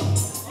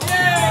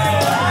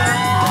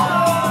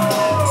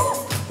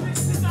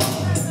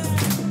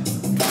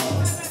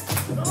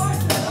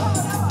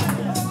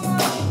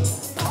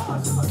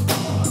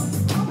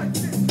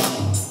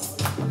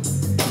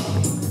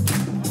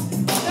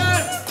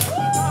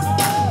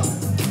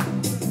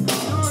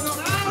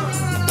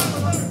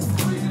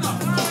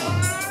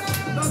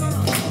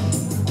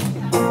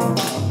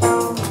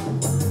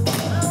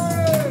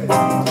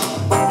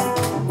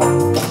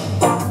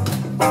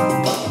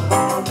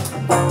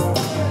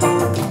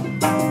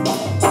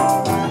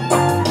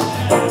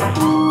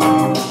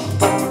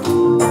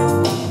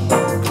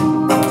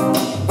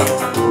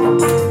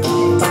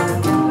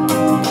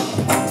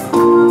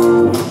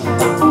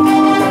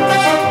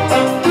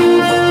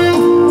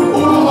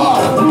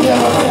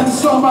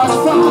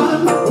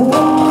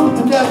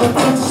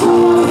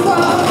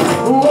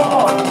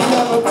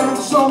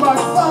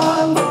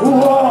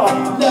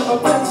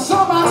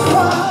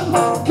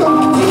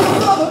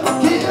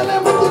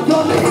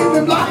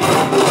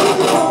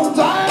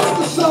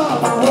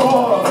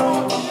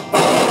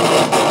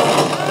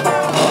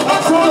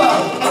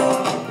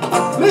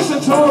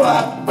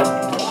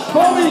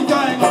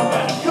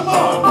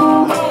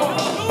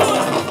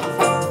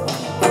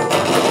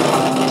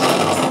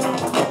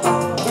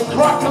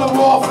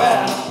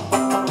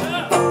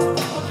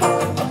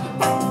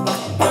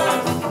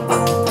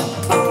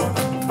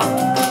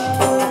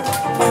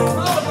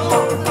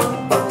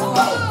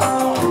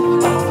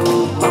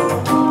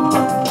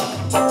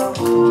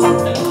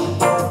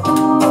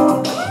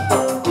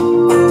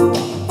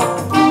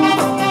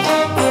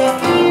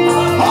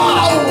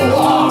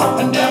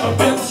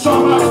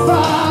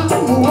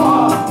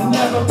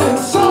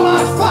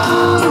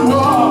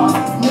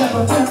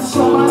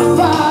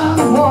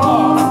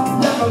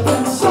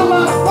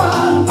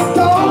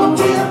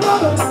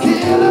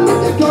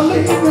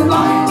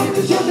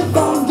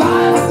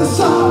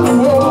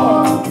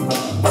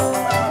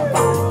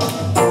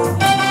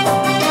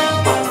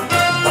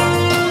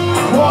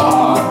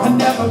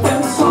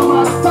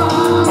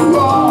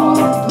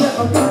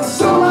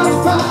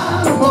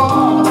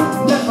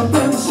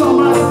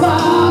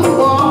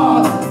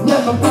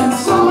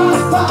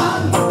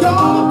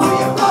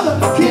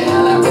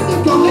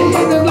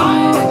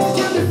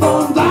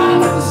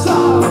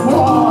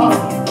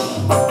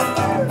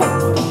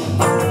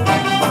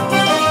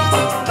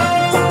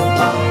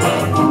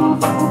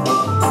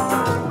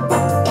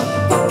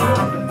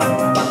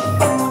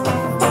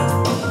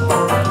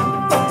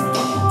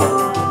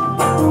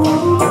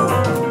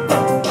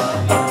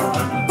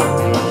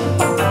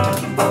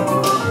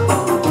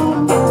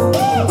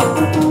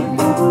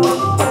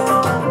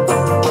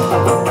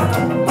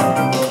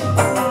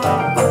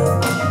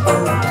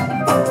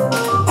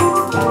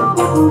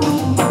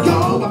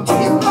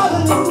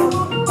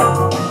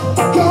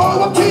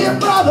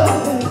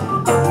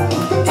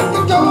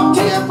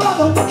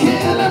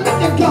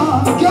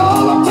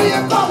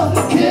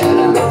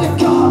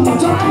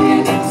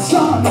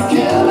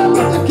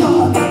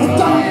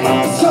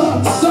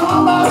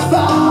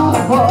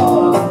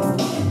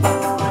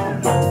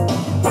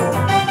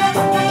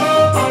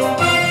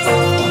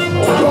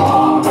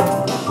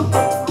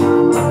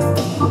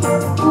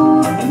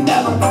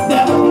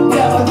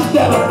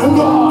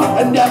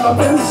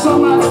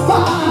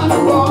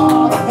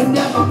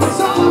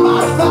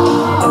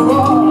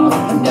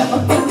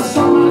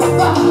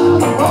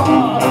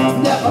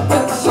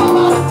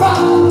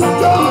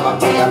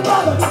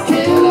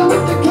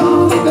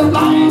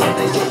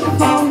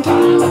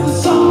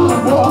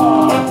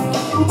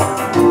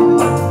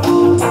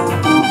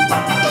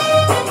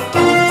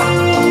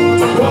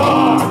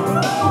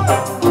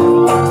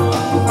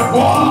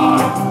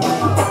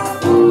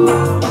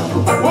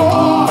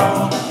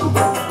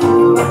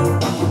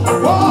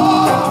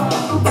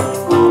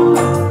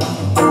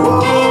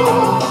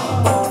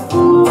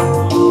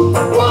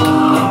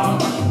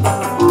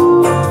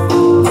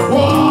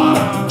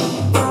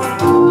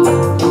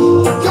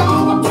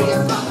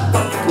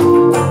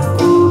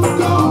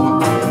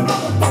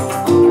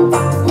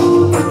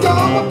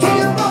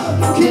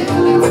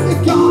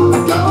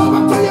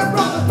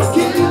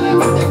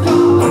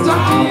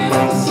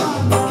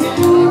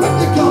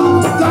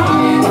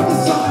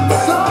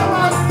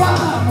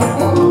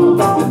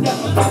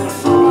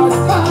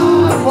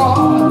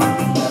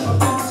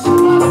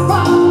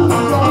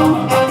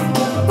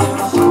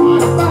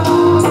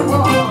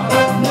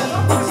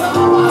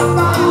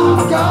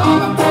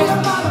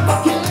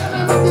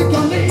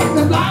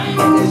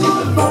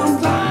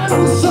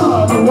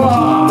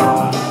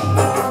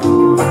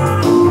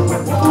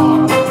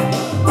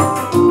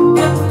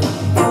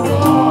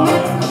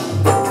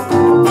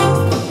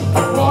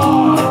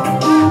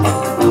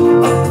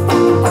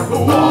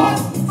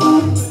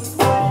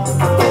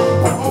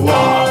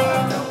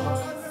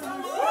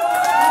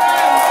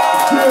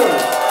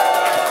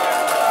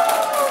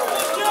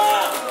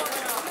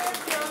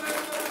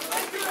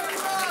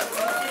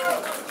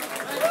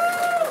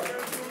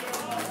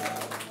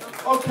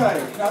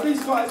 Okay, now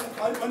these guys,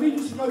 I need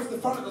you to go to the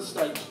front of the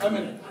stage. A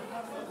minute.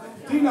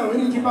 Dino, we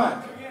need you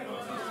back.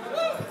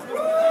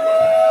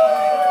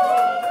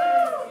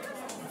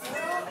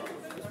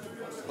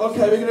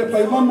 Okay, we're going to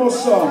play one more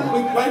song.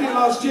 We played it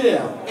last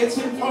year. It's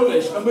in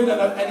Polish and we don't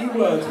know any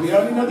words. We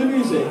only know the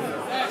music.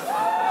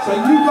 So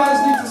you guys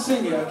need to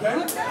sing it,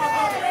 okay?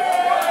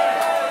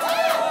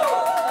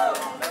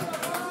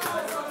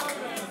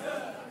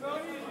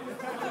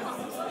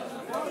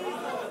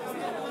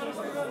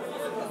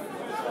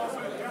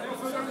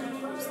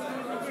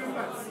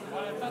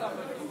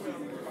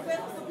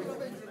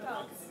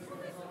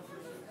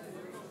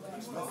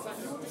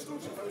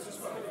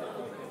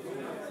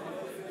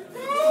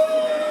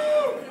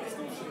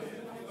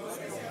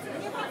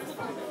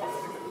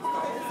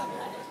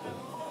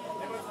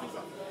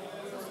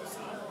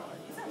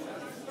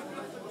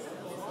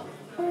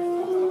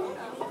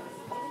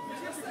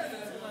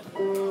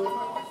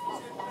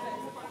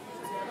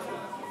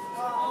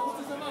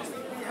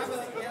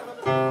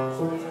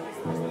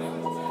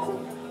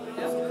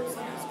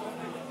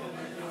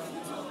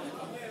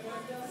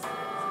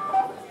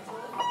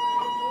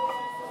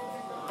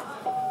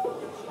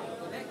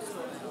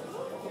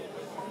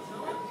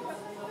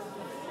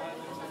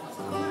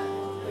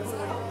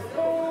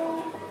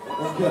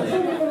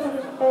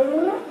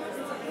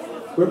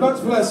 We're about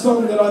to play a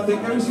song that I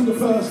think every single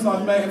person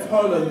I've met in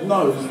Poland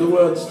knows the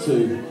words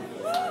to,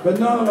 but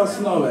none of us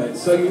know it,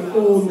 so you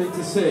all need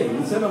to sing.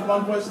 Instead of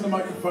one voice on the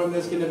microphone,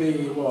 there's going to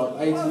be, what,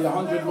 80,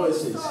 100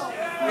 voices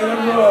in a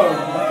room,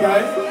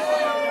 okay?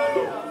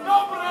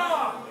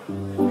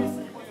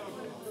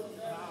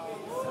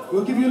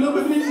 We'll give you a little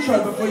bit of an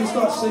intro before you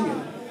start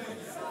singing.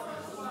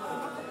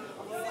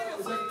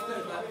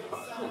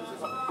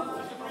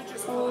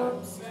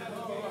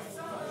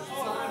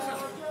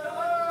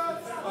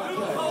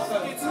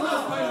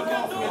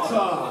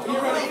 Are you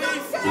ready?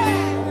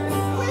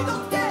 We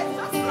don't get,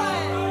 that's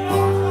right.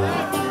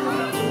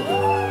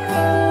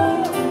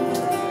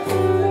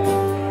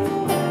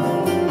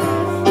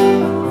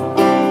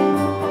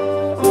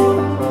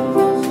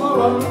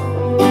 Slower.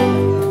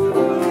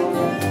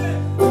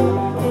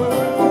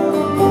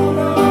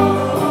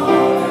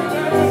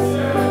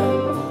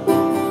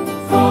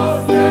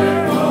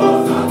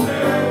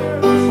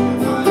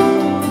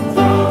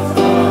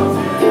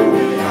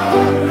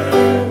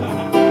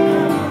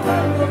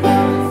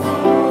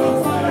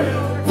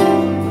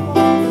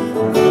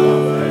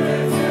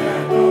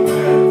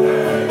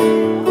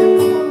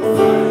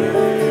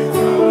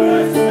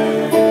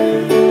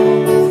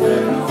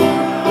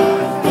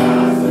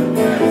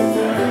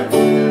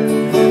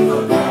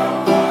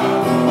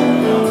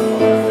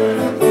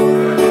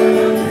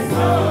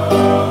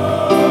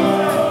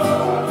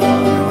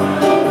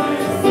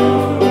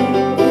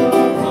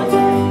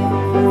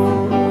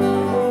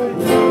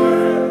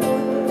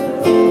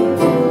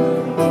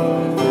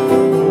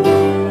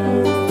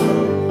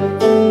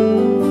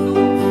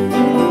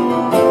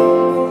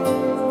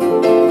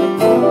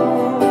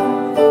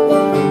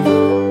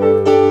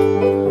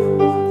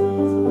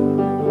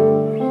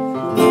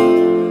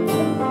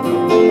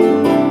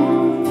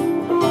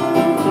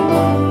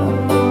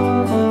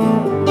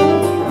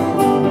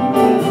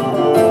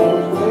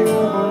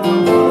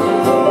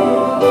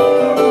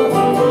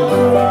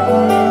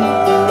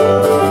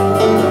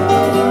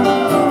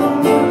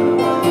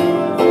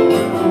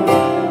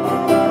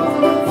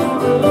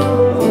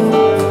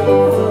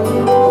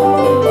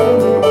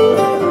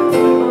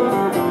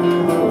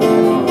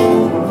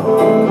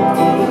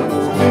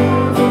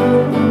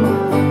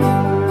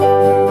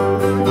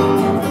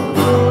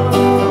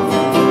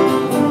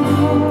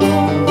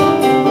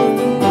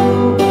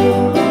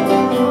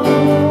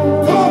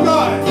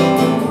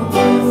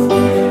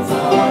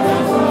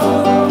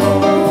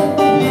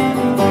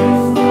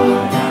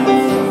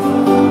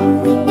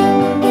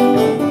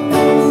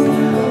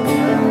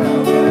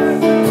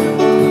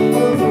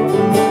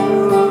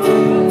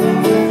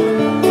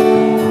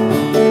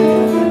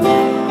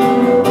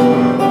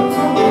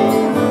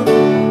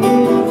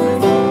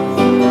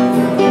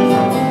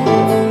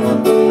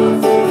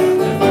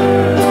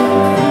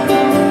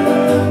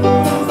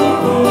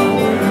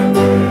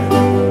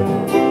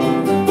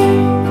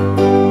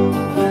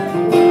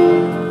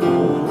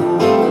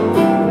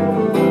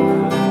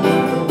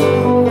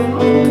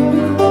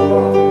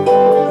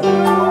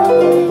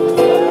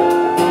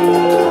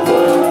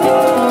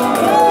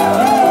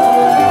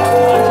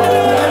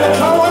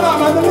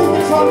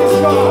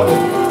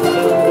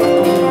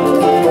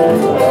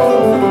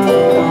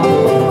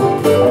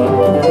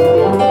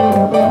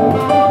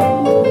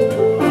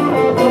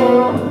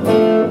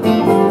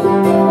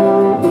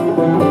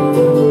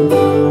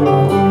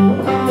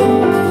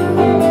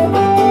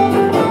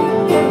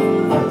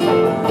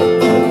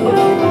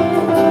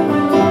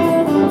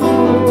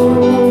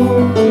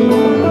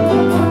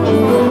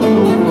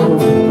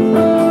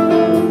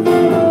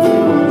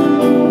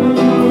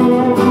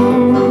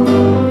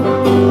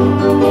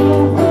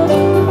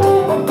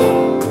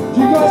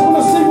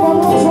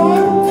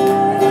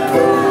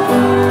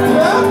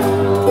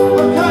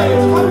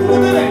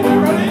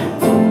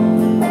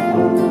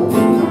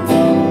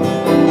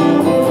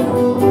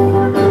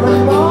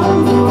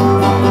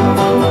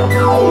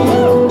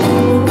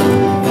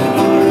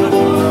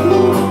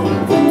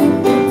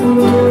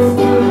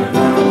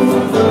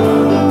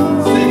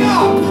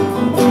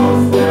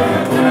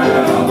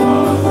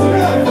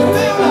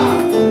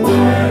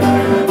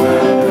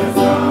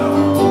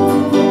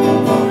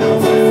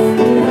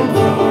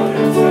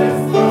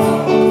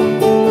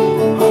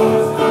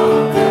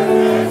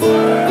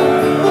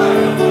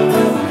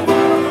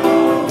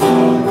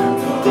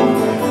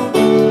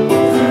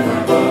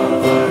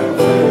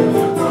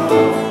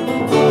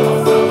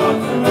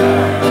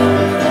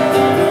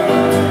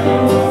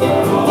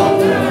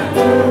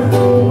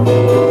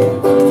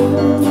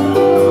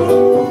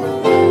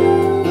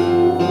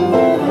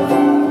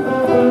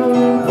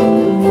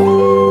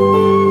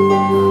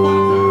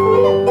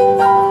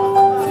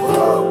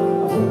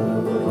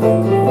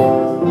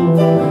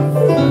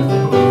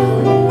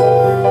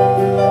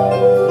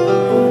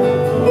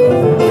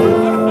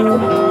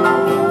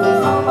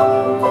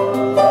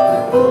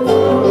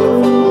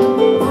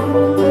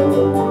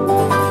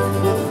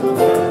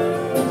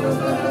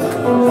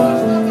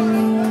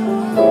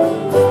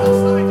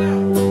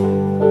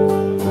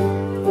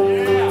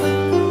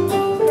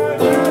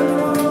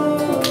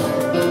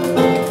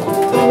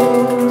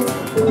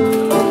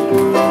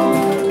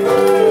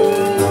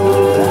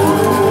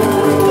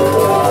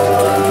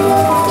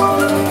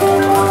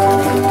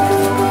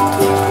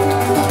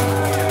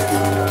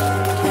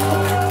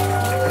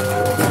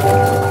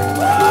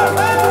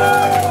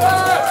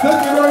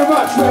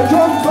 for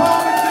Jon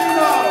Hare and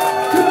Dino.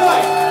 Good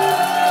night.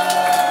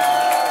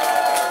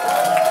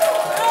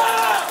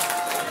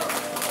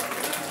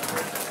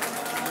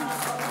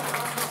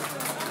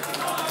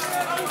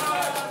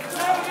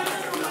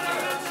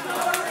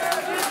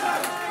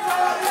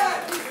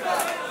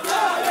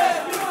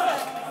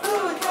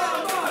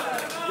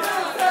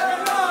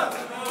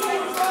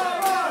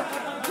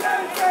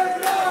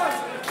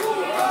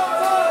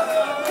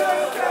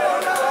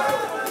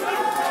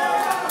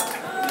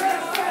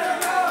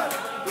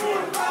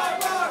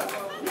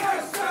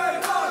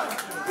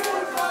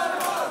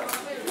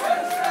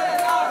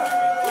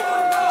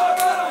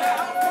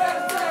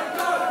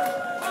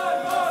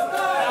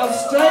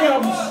 Stay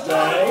on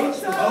stage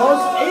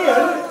because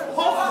Ian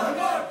Hoffman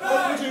was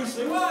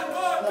producing the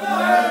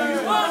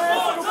amazing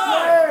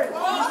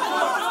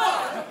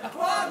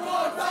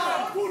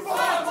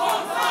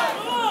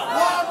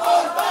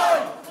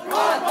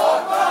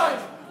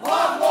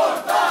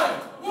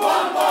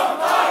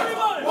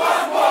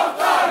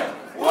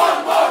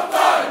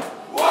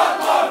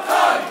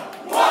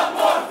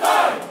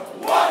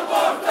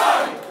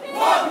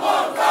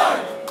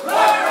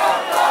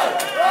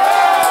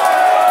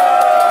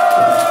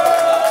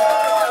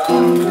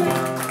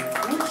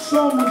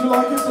song would you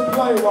like us to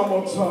play one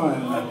more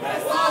time?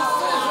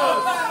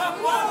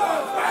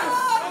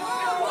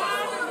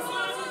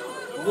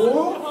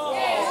 War?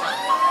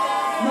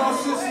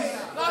 Narcissus?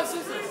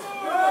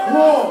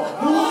 War?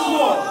 Who was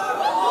war?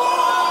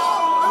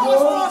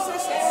 War?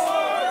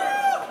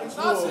 It's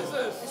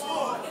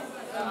war.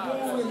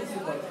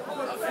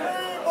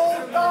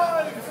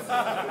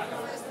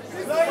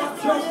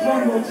 Just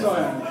one more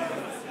time.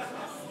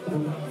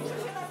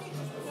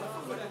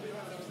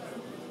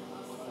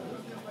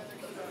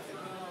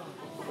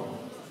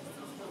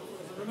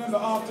 Remember,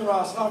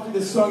 after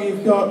this song,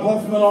 you've got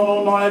Hoffman on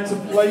all night to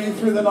play you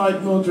through the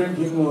night. More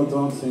drinking, more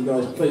dancing,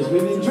 guys, please.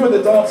 We've enjoyed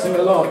the dancing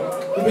a lot.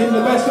 You've been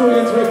the best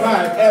audience we've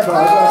had ever,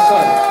 I've got to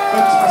say.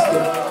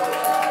 Fantastic.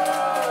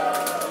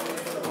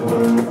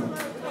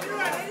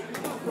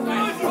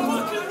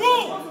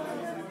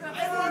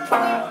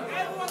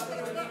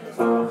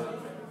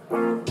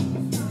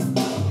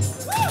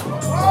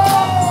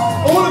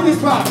 All of this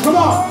clap, come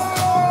on!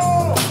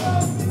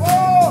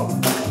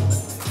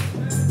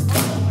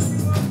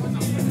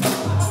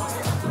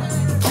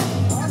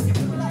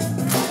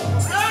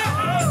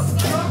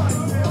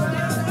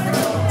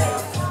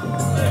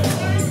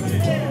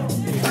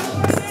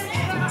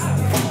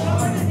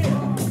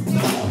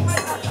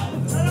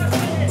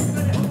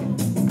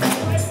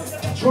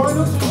 Try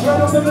not to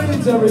tread on the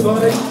leads,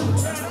 everybody.